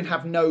people can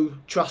have no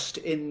trust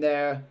in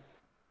their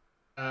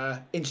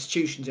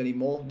institutions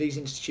anymore. These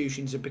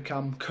institutions have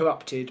become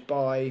corrupted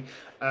by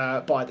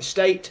the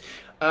state,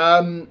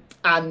 and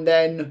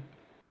then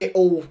it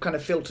all kind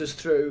of filters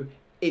through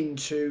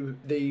into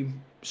the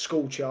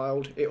school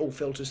child. It all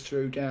filters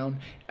through down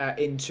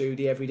into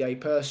the everyday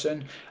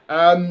person,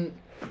 and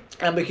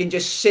we can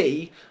just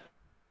see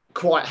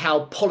quite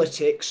how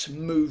politics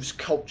moves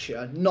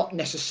culture, not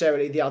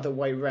necessarily the other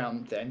way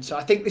round then. So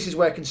I think this is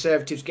where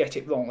conservatives get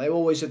it wrong. They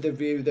always have the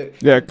view that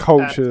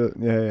culture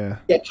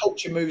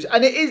culture moves,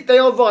 and they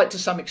are right to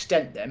some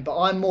extent then, but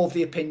I'm more of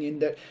the opinion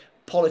that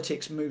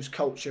politics moves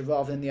culture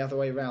rather than the other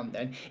way around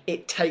then.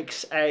 It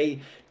takes a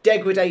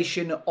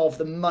degradation of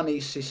the money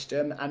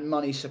system and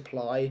money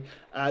supply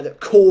that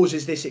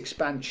causes this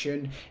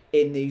expansion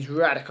in these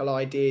radical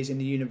ideas in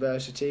the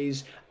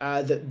universities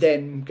that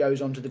then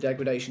goes on to the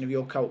degradation of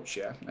your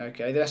culture.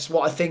 Okay, that's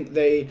what I think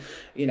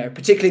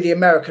particularly the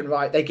American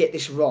right, they get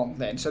this wrong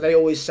then. So they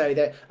always say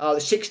that the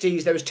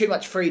 60s, there was too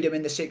much freedom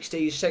in the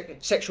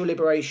 60s, sexual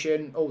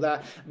liberation, all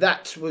that.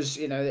 That was,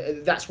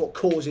 that's what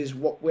causes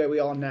where we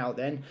are now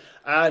then.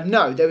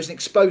 No, there was an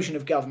explosion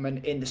of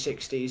government in the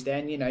 60s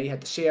then. You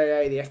had the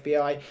CIA, the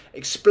FBI,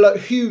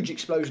 huge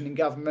explosion in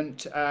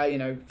government,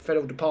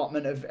 Federal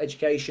Department of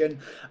Education.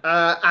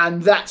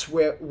 And that's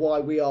why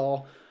we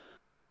are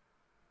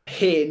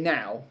here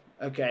now.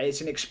 Okay,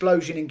 it's an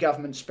explosion in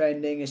government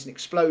spending. It's an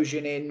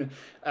explosion in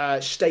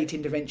state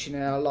intervention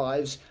in our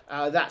lives.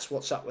 That's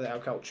what's up with our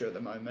culture at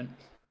the moment.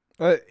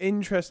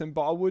 Interesting,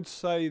 but I would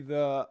say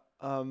that...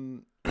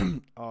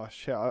 oh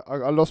shit!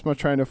 I lost my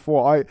train of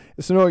thought.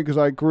 It's annoying because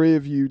I agree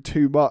with you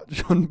too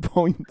much on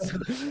points,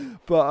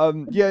 but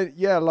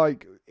yeah.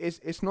 Like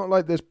it's not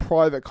like there's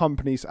private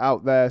companies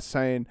out there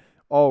saying,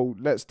 "Oh,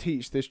 let's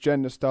teach this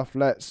gender stuff.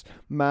 Let's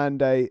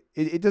mandate."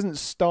 It doesn't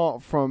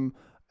start from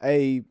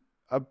a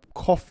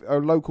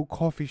local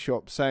coffee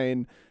shop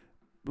saying,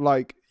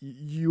 like,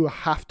 you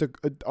have to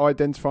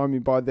identify me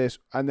by this,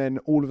 and then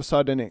all of a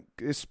sudden it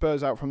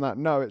spurs out from that.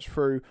 No, it's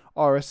through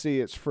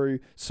RSC, it's through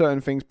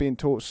certain things being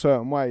taught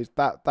certain ways.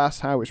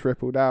 That's how it's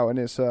rippled out, and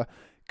it's a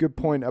good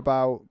point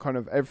about kind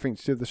of everything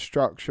to do with the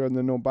structure and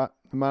the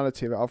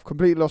normality of it. I've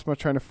completely lost my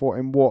train of thought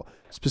in what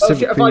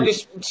specifically... If I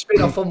just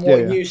spin off on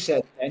what you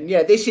said then,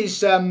 this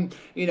is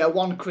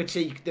one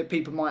critique that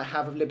people might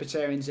have of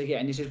libertarians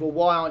again. This is, well,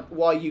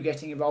 why are you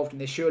getting involved in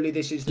this? Surely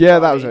this is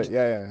that was it.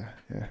 Yeah.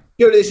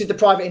 Surely this is the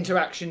private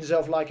interactions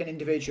of like an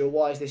individual.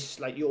 Why is this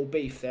like your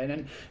beef then?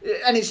 And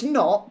it's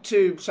not,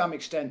 to some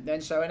extent then.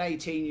 So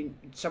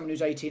someone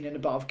who's 18 and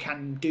above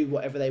can do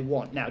whatever they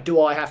want. Now, do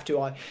I have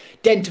to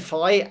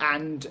identify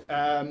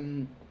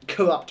and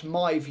corrupt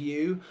my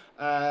view,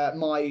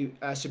 my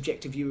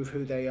subjective view of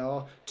who they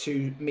are,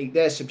 to meet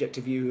their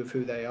subjective view of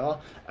who they are?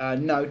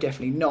 No,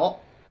 definitely not.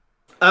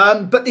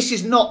 But this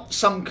is not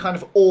some kind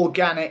of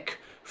organic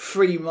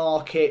free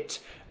market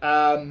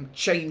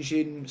change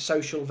in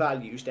social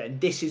values then.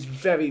 This is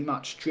very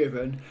much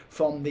driven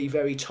from the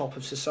very top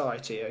of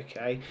society,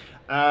 okay?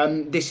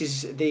 This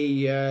is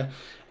the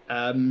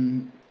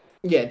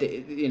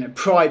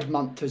Pride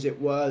Month, as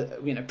it were,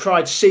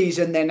 Pride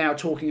season, they're now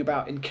talking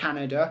about in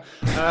Canada.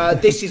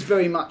 This is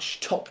very much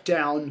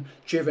top-down,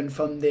 driven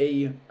from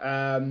the,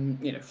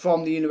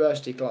 from the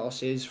university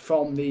classes,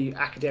 from the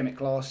academic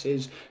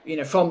classes,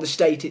 from the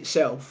state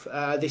itself.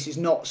 This is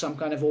not some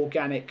kind of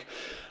organic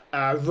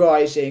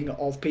rising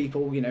of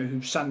people,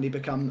 who suddenly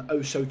become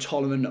oh so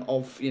tolerant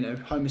of,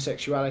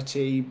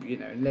 homosexuality,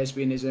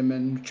 lesbianism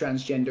and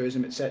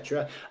transgenderism,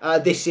 etc.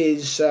 This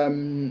is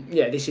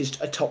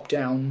a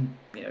top-down,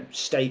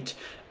 state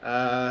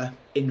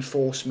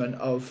enforcement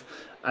of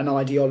an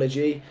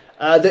ideology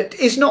that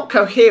is not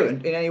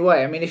coherent in any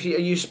way. I mean, if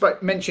you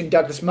mentioned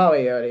Douglas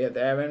Murray earlier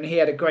there, and he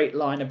had a great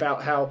line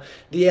about how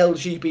the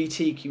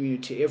LGBT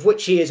community, of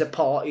which he is a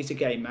part, he's a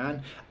gay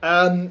man,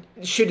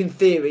 should in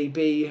theory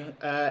be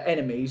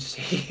enemies.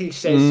 He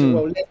says,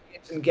 well,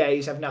 lesbians and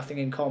gays have nothing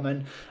in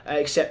common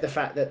except the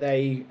fact that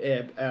they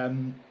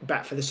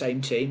bat for the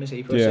same team, as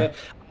he puts it.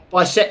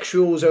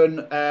 Bisexuals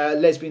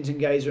and lesbians and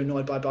gays are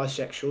annoyed by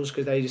bisexuals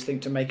because they just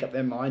think to make up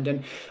their mind.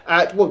 And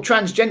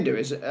transgender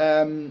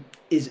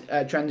is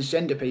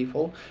transgender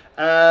people.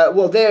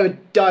 They're a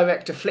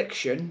direct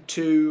affliction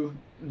to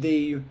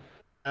the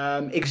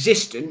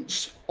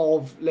existence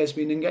of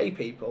lesbian and gay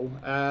people.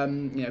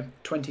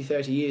 20,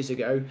 30 years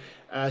ago,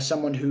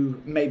 someone who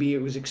maybe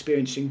was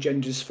experiencing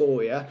gender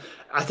dysphoria,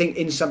 I think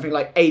in something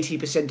like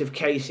 80% of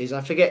cases,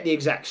 I forget the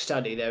exact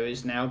study there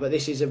is now, but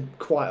this is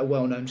quite a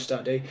well-known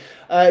study,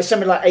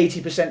 something like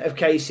 80% of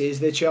cases,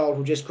 the child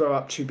will just grow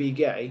up to be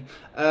gay.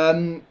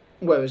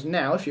 Whereas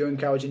now, if you're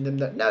encouraging them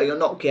that, no, you're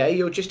not gay,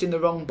 you're just in the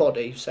wrong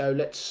body, so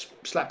let's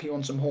slap you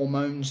on some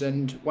hormones,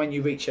 and when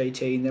you reach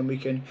 18, then we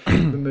can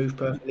remove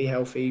perfectly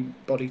healthy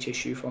body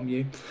tissue from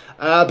you.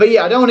 But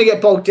yeah, I don't want to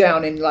get bogged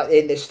down in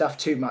this stuff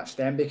too much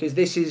then, because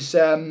this is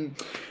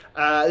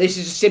a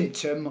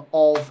symptom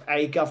of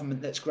a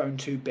government that's grown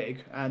too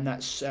big, and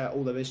that's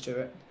all there is to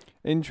it.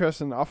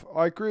 Interesting.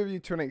 I agree with you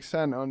to an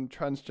extent on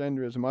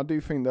transgenderism. I do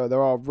think, though,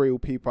 there are real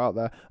people out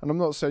there, and I'm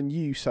not saying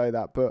you say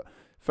that, but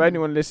for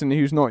anyone listening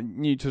who's not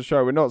new to the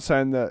show, we're not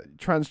saying that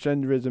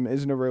transgenderism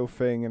isn't a real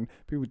thing and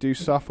people do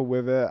suffer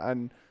with it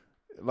and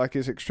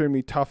it's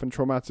extremely tough and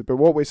traumatic. But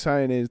what we're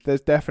saying is there's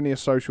definitely a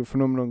social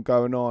phenomenon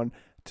going on.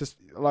 Just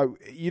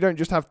you don't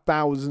just have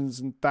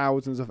thousands and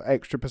thousands of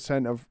extra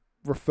percent of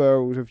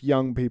referrals of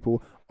young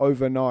people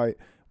overnight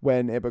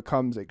when it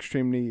becomes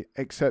extremely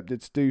accepted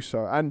to do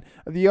so. And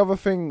the other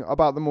thing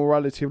about the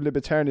morality of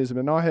libertarianism,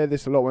 and I hear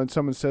this a lot when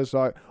someone says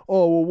why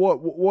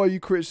are you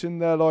criticizing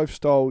their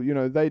lifestyle?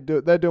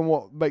 They're doing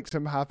what makes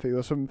them happy,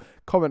 or some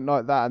comment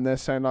like that, and they're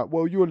saying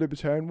well, you're a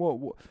libertarian,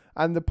 what?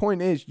 And the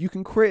point is, you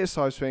can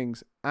criticize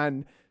things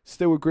and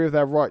still agree with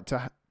their right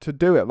to to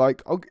do it.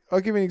 Like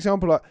I'll give you an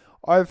example. Like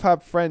I've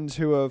had friends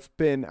who have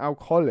been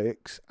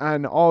alcoholics,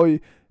 and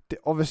I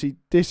obviously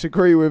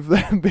disagree with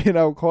them being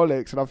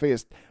alcoholics, and I think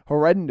it's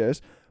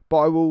horrendous.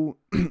 But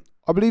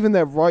I believe in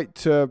their right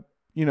to,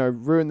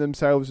 ruin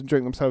themselves and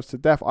drink themselves to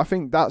death. I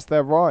think that's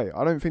their right.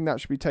 I don't think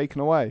that should be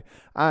taken away.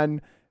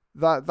 And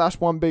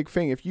that's one big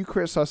thing. If you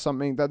criticize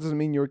something, that doesn't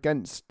mean you're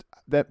against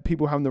that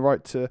people having the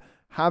right to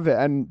have it.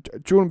 And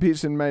Jordan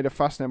Peterson made a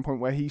fascinating point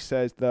where he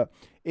says that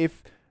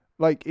if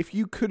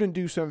you couldn't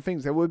do certain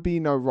things, there would be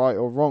no right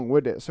or wrong,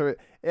 would it? So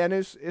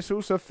it's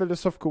also a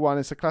philosophical one.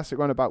 It's a classic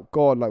one about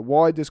God. Like,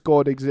 why does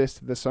God exist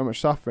if there's so much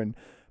suffering?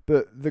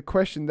 But the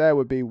question there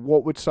would be,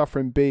 what would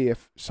suffering be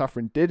if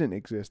suffering didn't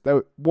exist?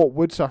 What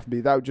would suffering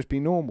be? That would just be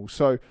normal.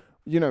 So,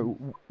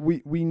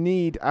 we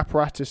need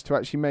apparatus to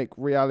actually make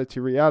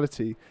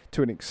reality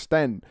to an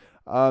extent.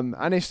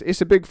 And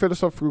it's a big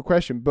philosophical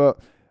question, but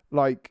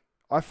like,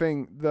 I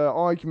think the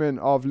argument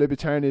of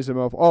libertarianism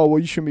of,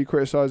 you shouldn't be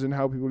criticising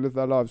how people live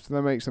their lives, so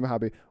that makes them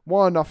happy.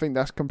 One, I think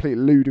that's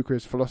completely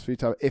ludicrous philosophy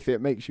to have, if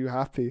it makes you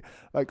happy.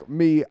 Like,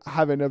 me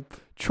having a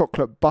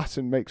chocolate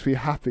button makes me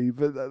happy,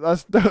 but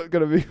that's not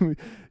going to be,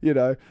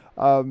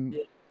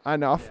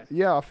 And I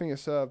think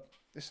it's an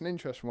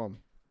interesting one.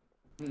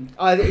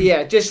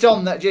 Just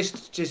on that,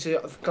 just to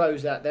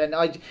close that, then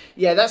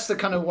that's the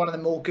kind of one of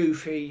the more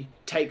goofy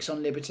takes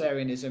on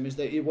libertarianism, is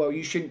that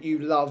you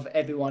love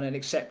everyone and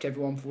accept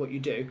everyone for what you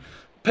do.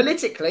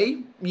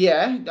 Politically, you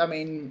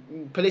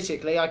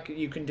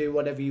can do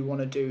whatever you want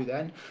to do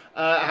then.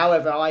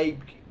 However, I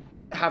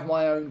have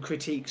my own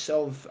critiques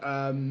of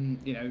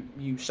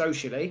you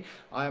socially.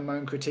 I have my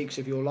own critiques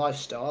of your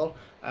lifestyle.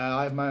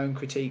 I have my own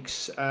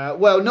critiques.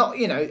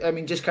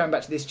 Just coming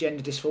back to this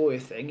gender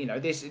dysphoria thing.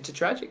 It's a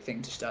tragic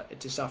thing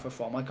to suffer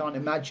from. I can't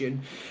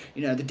imagine,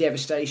 the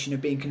devastation of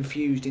being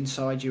confused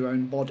inside your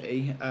own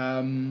body.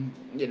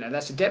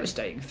 That's a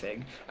devastating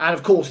thing. And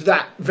of course,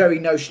 that very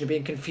notion of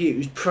being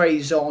confused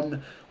preys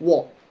on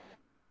what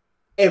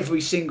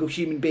every single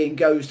human being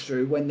goes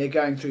through when they're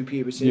going through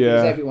puberty.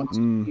 Because everyone's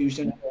confused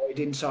and annoyed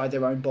inside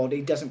their own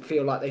body, doesn't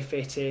feel like they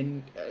fit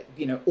in.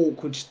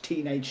 Awkward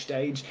teenage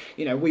stage.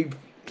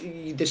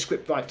 The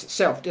script writes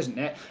itself, doesn't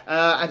it?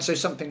 And so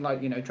something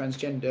like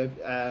transgender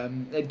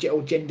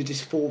or gender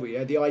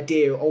dysphoria, the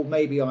idea,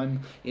 maybe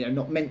I'm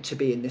not meant to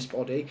be in this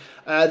body,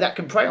 that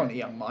can prey on a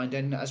young mind,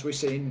 and as we're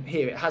seeing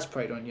here, it has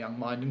preyed on a young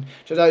mind. And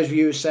so those of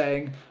you who are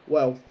saying,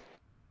 well,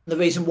 the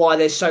reason why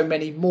there's so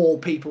many more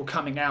people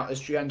coming out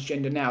as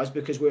transgender now is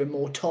because we're a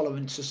more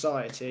tolerant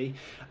society.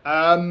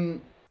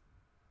 The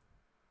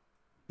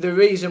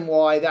reason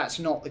why that's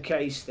not the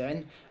case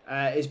then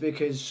is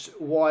because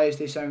why is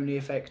this only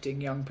affecting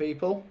young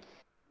people?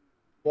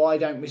 Why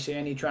don't we see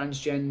any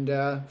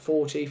transgender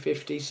 40,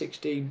 50,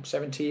 60,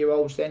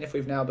 70-year-olds then, if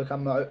we've now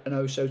become an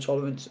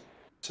oh-so-tolerant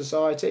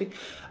society?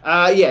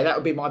 That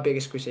would be my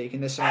biggest critique,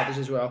 and there's some others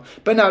as well.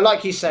 But no,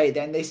 like you say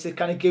then, there's the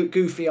kind of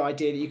goofy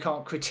idea that you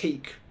can't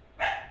critique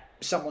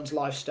someone's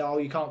lifestyle,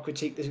 you can't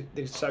critique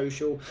the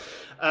social,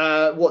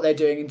 what they're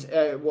doing,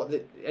 what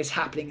is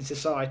happening in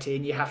society,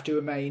 and you have to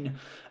remain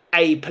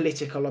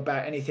apolitical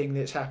about anything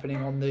that's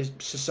happening on the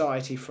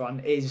society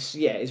front is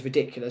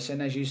ridiculous.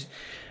 And as you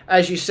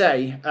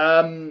say,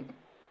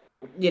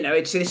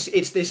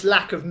 it's this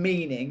lack of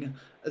meaning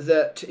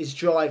that is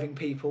driving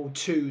people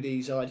to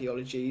these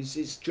ideologies.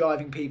 It's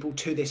driving people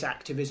to this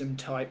activism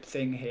type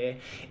thing here.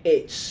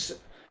 It's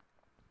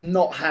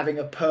not having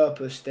a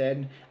purpose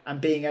then, and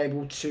being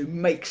able to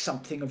make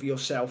something of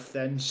yourself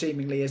then,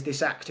 seemingly as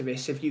this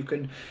activist, if you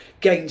can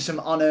gain some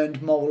unearned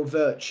moral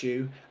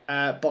virtue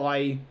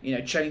by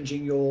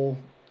changing your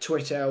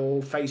Twitter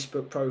or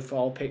Facebook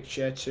profile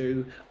picture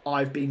to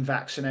 "I've been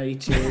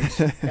vaccinated,"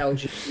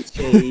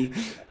 LGBT,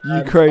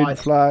 Ukraine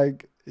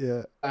flag,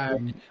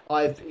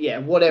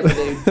 whatever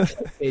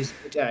the is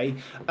today.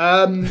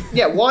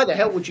 Why the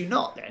hell would you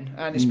not then?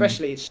 And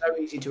especially, it's so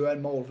easy to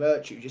earn moral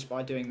virtue just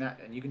by doing that.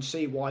 And you can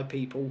see why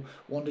people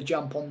want to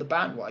jump on the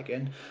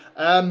bandwagon.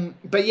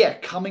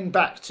 Coming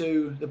back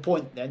to the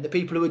point then, the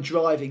people who are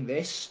driving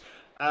this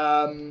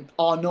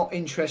are not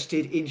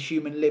interested in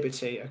human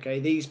liberty. Okay,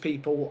 these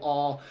people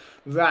are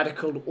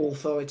radical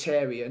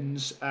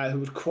authoritarians who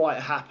would quite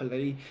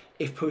happily,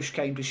 if push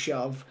came to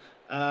shove,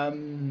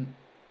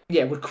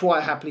 would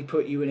quite happily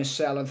put you in a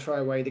cell and throw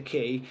away the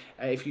key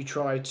if you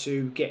tried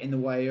to get in the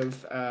way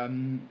of,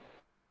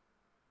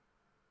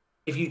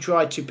 if you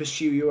tried to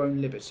pursue your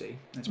own liberty.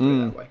 Let's put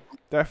it that way.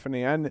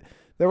 Definitely. And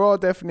there are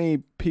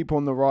definitely people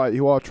on the right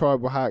who are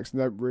tribal hacks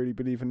and don't really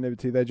believe in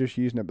liberty. They're just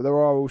using it. But there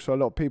are also a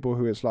lot of people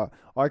who it's like,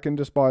 I can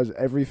despise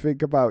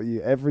everything about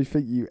you,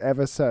 everything you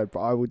ever said,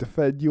 but I will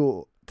defend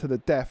you to the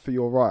death for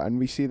your right. And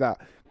we see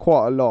that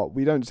quite a lot.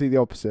 We don't see the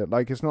opposite.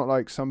 Like, it's not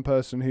like some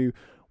person who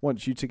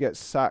wants you to get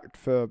sacked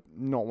for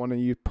not wanting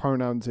to use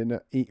pronouns in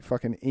a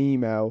fucking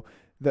email,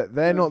 that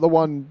they're not the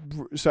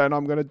one saying,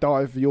 I'm going to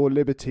die for your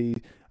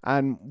liberty.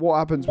 And what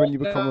happens when you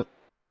become...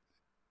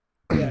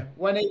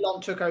 when Elon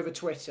took over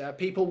Twitter,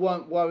 people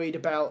weren't worried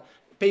about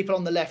people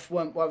on the left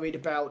weren't worried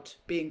about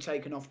being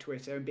taken off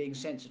Twitter and being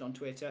censored on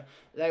Twitter.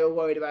 They were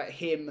worried about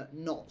him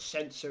not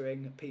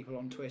censoring people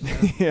on Twitter.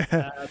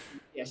 Yeah.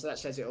 Yeah, so that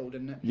says it all,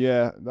 doesn't it?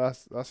 Yeah,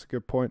 that's a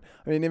good point.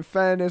 I mean, in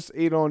fairness,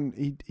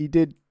 Elon, he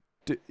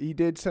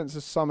did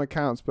censor some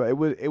accounts, but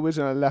it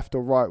wasn't a left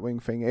or right wing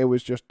thing. It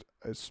was just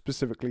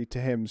specifically to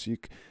him. So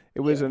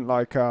it wasn't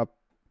like a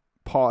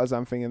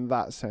partisan thing in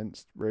that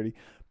sense, really.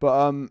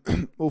 But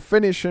well,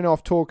 finishing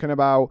off talking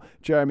about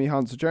Jeremy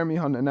Hunt. So Jeremy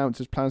Hunt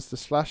announces plans to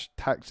slash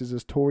taxes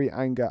as Tory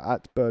anger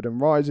at burden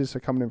rises. So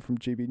coming in from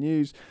GB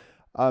News,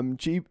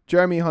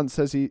 Jeremy Hunt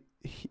says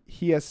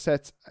he has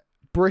set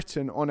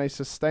Britain on a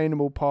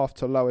sustainable path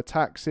to lower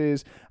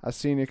taxes, as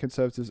senior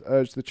Conservatives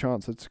urge the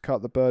Chancellor to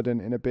cut the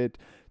burden in a bid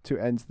to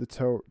end the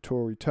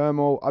Tory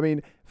turmoil. I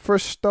mean, for a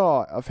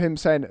start of him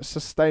saying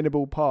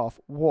sustainable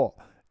path, what?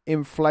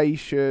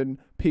 Inflation,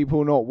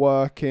 people not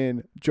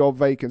working, job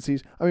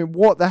vacancies. I mean,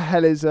 what the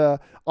hell is a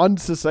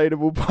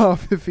unsustainable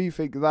path if you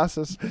think that's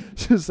a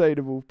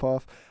sustainable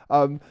path?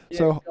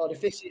 So God,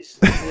 if this is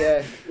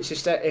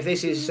if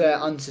this is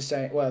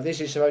unsustainable, well, this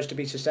is supposed to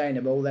be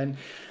sustainable, then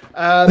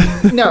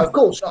no, of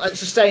course not.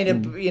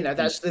 Sustainable,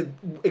 that's the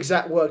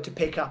exact word to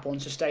pick up on,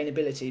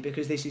 sustainability,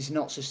 because this is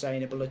not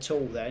sustainable at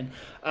all. Then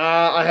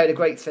I heard a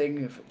great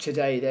thing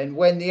today. Then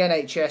when the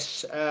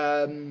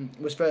NHS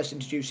was first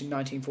introduced in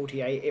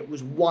 1948, it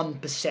was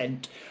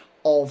 1%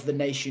 of the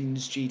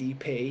nation's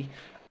GDP.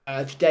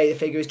 Today the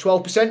figure is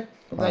 12%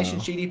 of the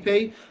nation's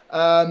GDP.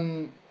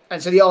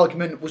 And so the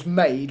argument was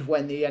made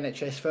when the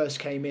NHS first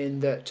came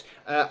in that,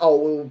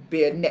 will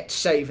be a net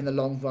save in the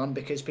long run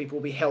because people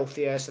will be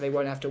healthier, so they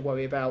won't have to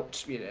worry about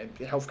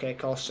healthcare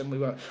costs, and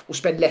we'll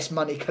spend less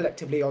money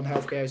collectively on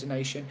healthcare as a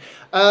nation.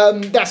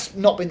 That's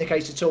not been the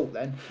case at all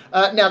then.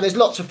 Now, there's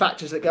lots of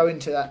factors that go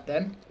into that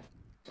then.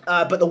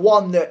 But the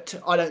one that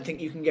I don't think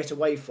you can get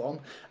away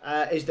from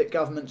is that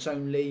governments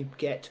only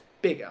get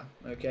bigger.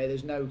 Okay,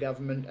 there's no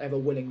government ever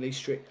willingly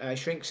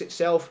shrinks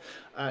itself.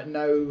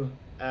 No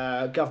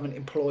government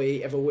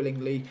employee ever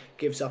willingly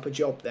gives up a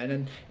job then,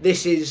 and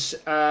this is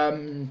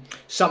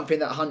something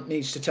that Hunt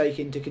needs to take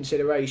into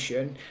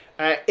consideration.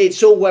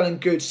 It's all well and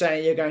good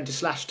saying you're going to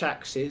slash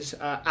taxes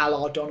a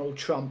la Donald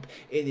Trump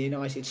in the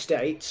United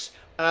States,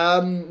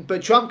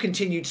 but Trump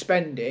continued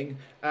spending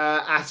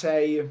at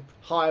a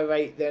higher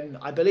rate than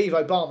I believe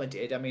Obama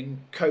did. I mean,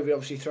 COVID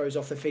obviously throws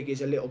off the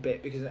figures a little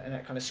bit and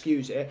that kind of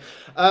skews it.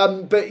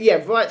 But yeah,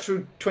 right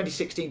through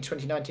 2016 to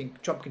 2019,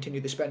 Trump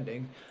continued the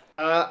spending.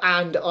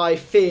 And I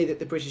fear that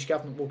the British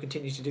government will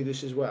continue to do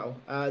this as well.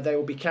 They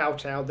will be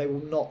kowtowed. They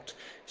will not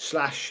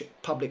slash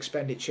public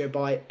expenditure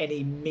by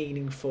any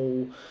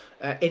meaningful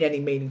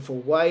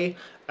way.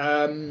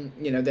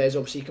 There's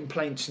obviously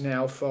complaints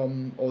now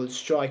or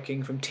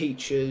striking from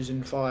teachers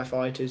and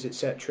firefighters,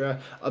 etc.,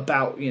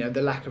 about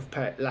the lack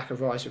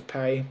of rise of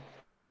pay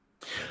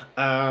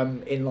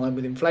in line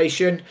with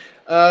inflation.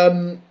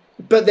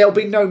 But there'll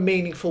be no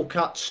meaningful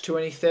cuts to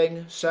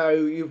anything.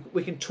 So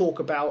we can talk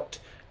about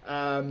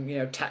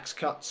tax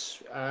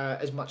cuts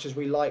as much as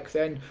we like.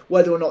 Then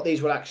whether or not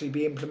these will actually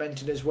be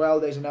implemented as well,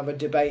 there's another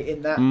debate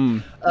in that.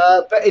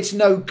 But it's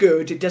no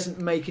good. It doesn't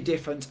make a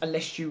difference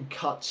unless you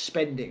cut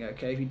spending.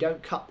 Okay, if you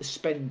don't cut the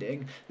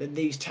spending, then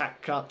these tax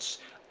cuts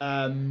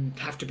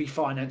have to be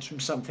financed from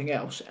something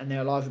else, and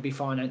they'll either be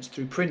financed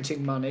through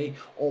printing money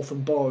or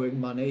from borrowing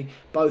money,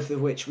 both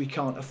of which we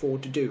can't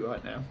afford to do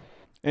right now.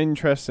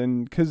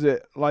 Interesting, because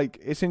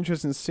it's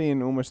interesting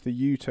seeing almost the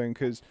U-turn,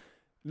 because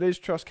Liz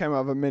Truss came out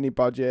of a mini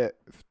budget.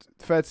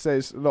 Fair to say,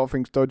 a lot of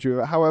things dodgy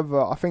with it.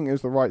 However, I think it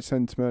was the right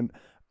sentiment,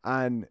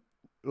 and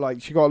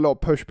she got a lot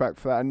of pushback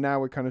for that. And now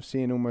we're kind of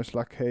seeing almost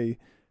like a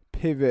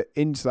pivot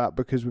into that,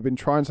 because we've been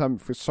trying something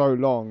for so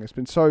long. It's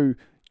been so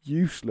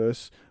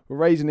useless. We're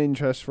raising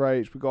interest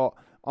rates. We've got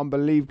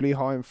unbelievably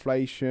high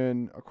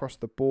inflation across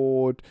the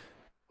board.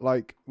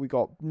 We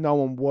got no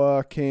one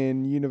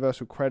working.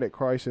 Universal credit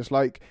crisis.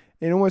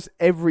 In almost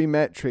every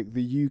metric,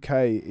 the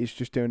UK is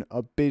just doing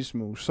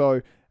abysmal.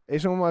 So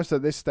it's almost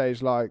at this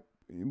stage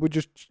we'll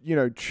just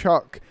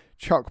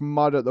chuck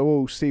mud at the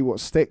wall, see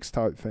what sticks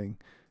type thing.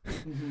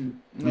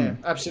 Mm-hmm. Yeah,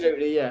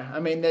 absolutely. Yeah, I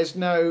mean, there's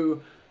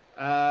no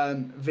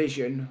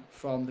vision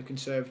from the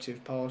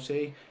Conservative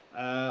Party.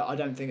 I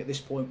don't think at this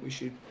point we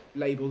should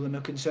label them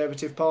a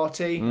Conservative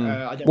Party.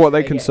 What are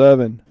they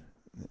conserving?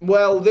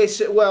 I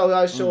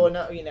saw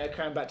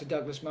coming back to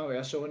Douglas Murray,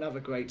 I saw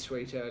another great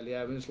tweet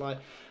earlier. It was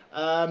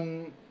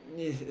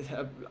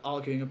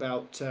arguing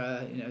about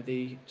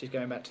just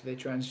going back to the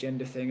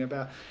transgender thing,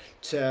 about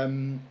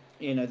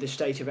the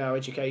state of our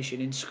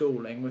education in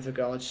schooling with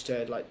regards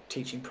to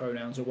teaching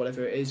pronouns or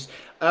whatever it is,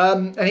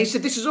 and he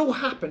said this has all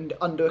happened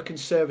under a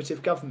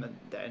Conservative government.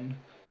 Then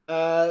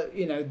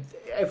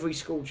every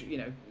school,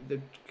 the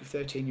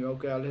 13-year-old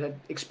girl had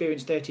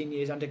experienced 13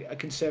 years under a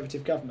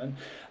Conservative government.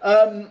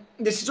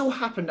 This has all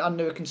happened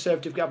under a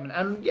Conservative government,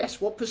 and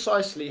yes, what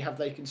precisely have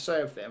they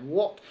conserved then?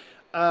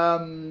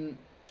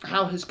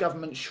 How has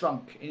government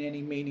shrunk in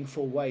any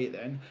meaningful way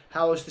then?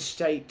 How is the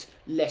state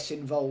less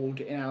involved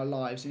in our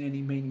lives in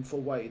any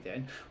meaningful way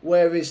then?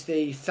 Where is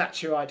the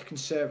Thatcherite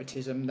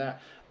conservatism that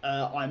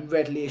I'm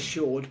readily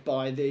assured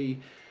by the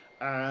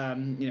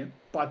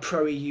by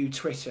pro-EU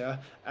Twitter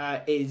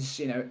is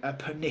a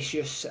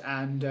pernicious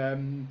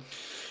and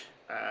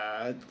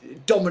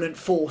dominant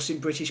force in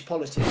British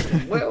politics.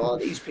 Where are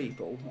these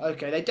people?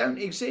 Okay, they don't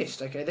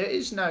exist. Okay, there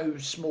is no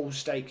small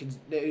state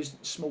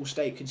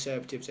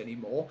conservatives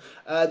anymore.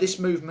 This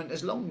movement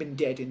has long been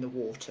dead in the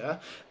water.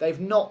 They've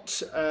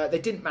not. They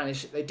didn't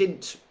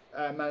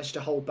manage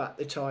to hold back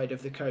the tide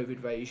of the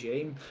COVID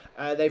regime.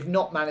 They've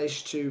not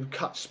managed to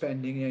cut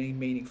spending in any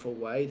meaningful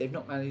way. They've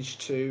not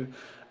managed to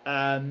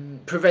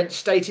prevent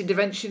state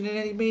intervention in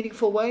any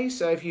meaningful way.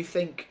 So if you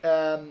think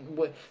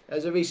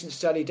there's a recent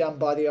study done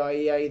by the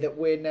IEA that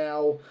we're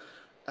now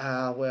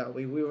where are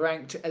we? We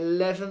ranked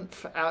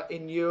 11th out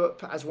in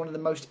Europe as one of the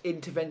most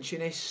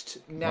interventionist,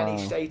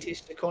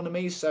 nanny-statist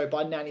economies. So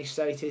by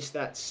nanny-statist,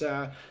 that's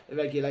the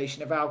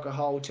regulation of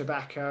alcohol,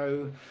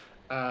 tobacco,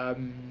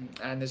 and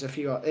there's a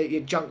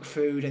few junk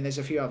food, and there's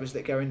a few others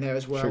that go in there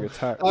as well. Sugar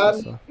tax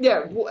and stuff.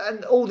 Yeah,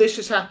 and all this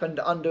has happened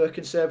under a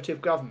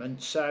Conservative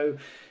government. So,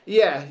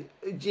 yeah,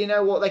 do you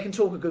know what? They can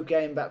talk a good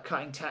game about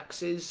cutting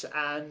taxes,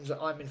 and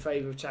I'm in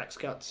favour of tax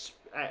cuts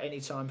at any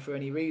time for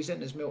any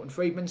reason, as Milton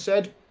Friedman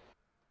said.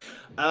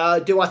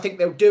 Do I think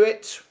they'll do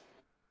it?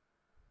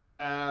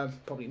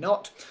 Probably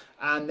not.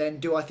 And then,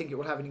 do I think it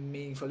will have any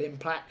meaningful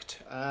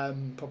impact?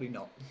 Probably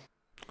not.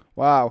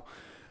 Wow.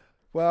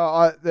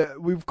 Well,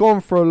 we've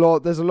gone for a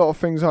lot. There's a lot of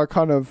things I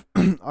kind of...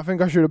 I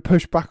think I should have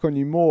pushed back on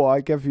you more.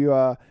 I gave you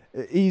a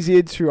easy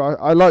intro.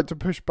 I like to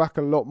push back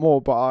a lot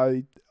more, but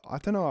I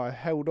don't know. I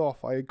held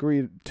off. I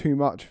agreed too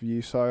much with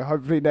you. So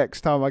hopefully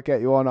next time I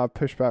get you on, I'll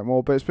push back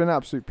more. But it's been an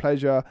absolute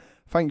pleasure.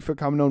 Thank you for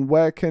coming on.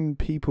 Where can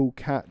people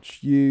catch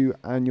you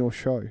and your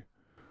show?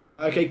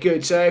 Okay,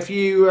 good. So if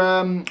you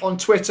on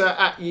Twitter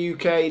at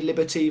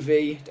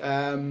UKLiberTV,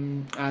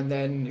 and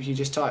then if you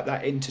just type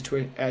that into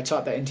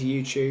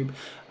YouTube,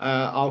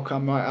 I'll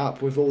come right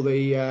up with all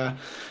the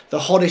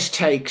hottest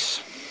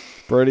takes.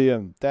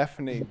 Brilliant,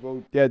 definitely.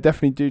 Well, yeah,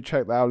 definitely do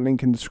check that out.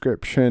 Link in the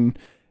description.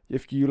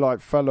 If you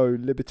like fellow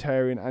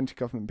libertarian,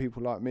 anti-government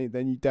people like me,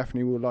 then you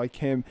definitely will like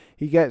him.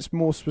 He gets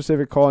more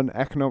specific on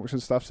economics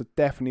and stuff, so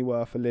definitely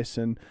worth a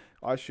listen.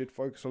 I should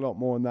focus a lot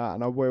more on that,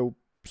 and I will.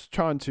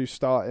 Trying to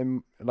start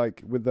him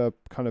like with the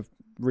kind of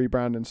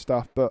rebrand and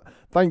stuff. But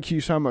thank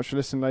you so much for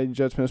listening, ladies and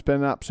gentlemen. It's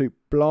been an absolute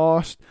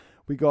blast.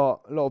 We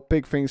got a lot of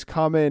big things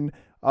coming.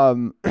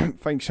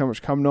 Thank you so much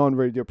for coming on.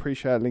 Really do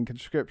appreciate it. Link in the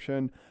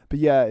description. But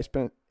yeah, it's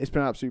been an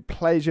absolute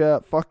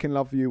pleasure. Fucking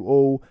love you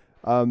all.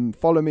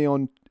 Follow me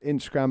on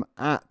Instagram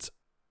at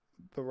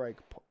Reg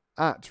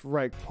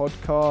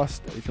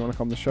Podcast. If you want to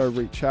come on the show,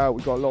 reach out.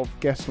 We've got a lot of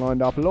guests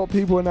lined up. A lot of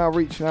people are now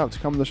reaching out to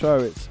come on the show.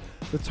 It's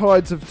the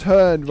tides have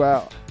turned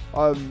where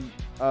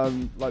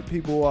like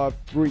people are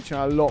reaching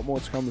out a lot more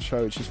to come on the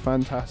show, which is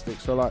fantastic.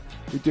 So like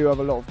we do have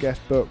a lot of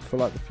guests booked for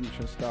like the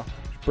future and stuff.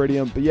 It's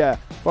brilliant. But yeah,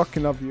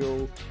 fucking love you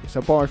all. It's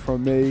a bye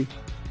from me.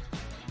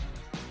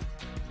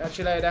 Catch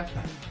you later.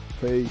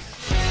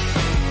 Peace.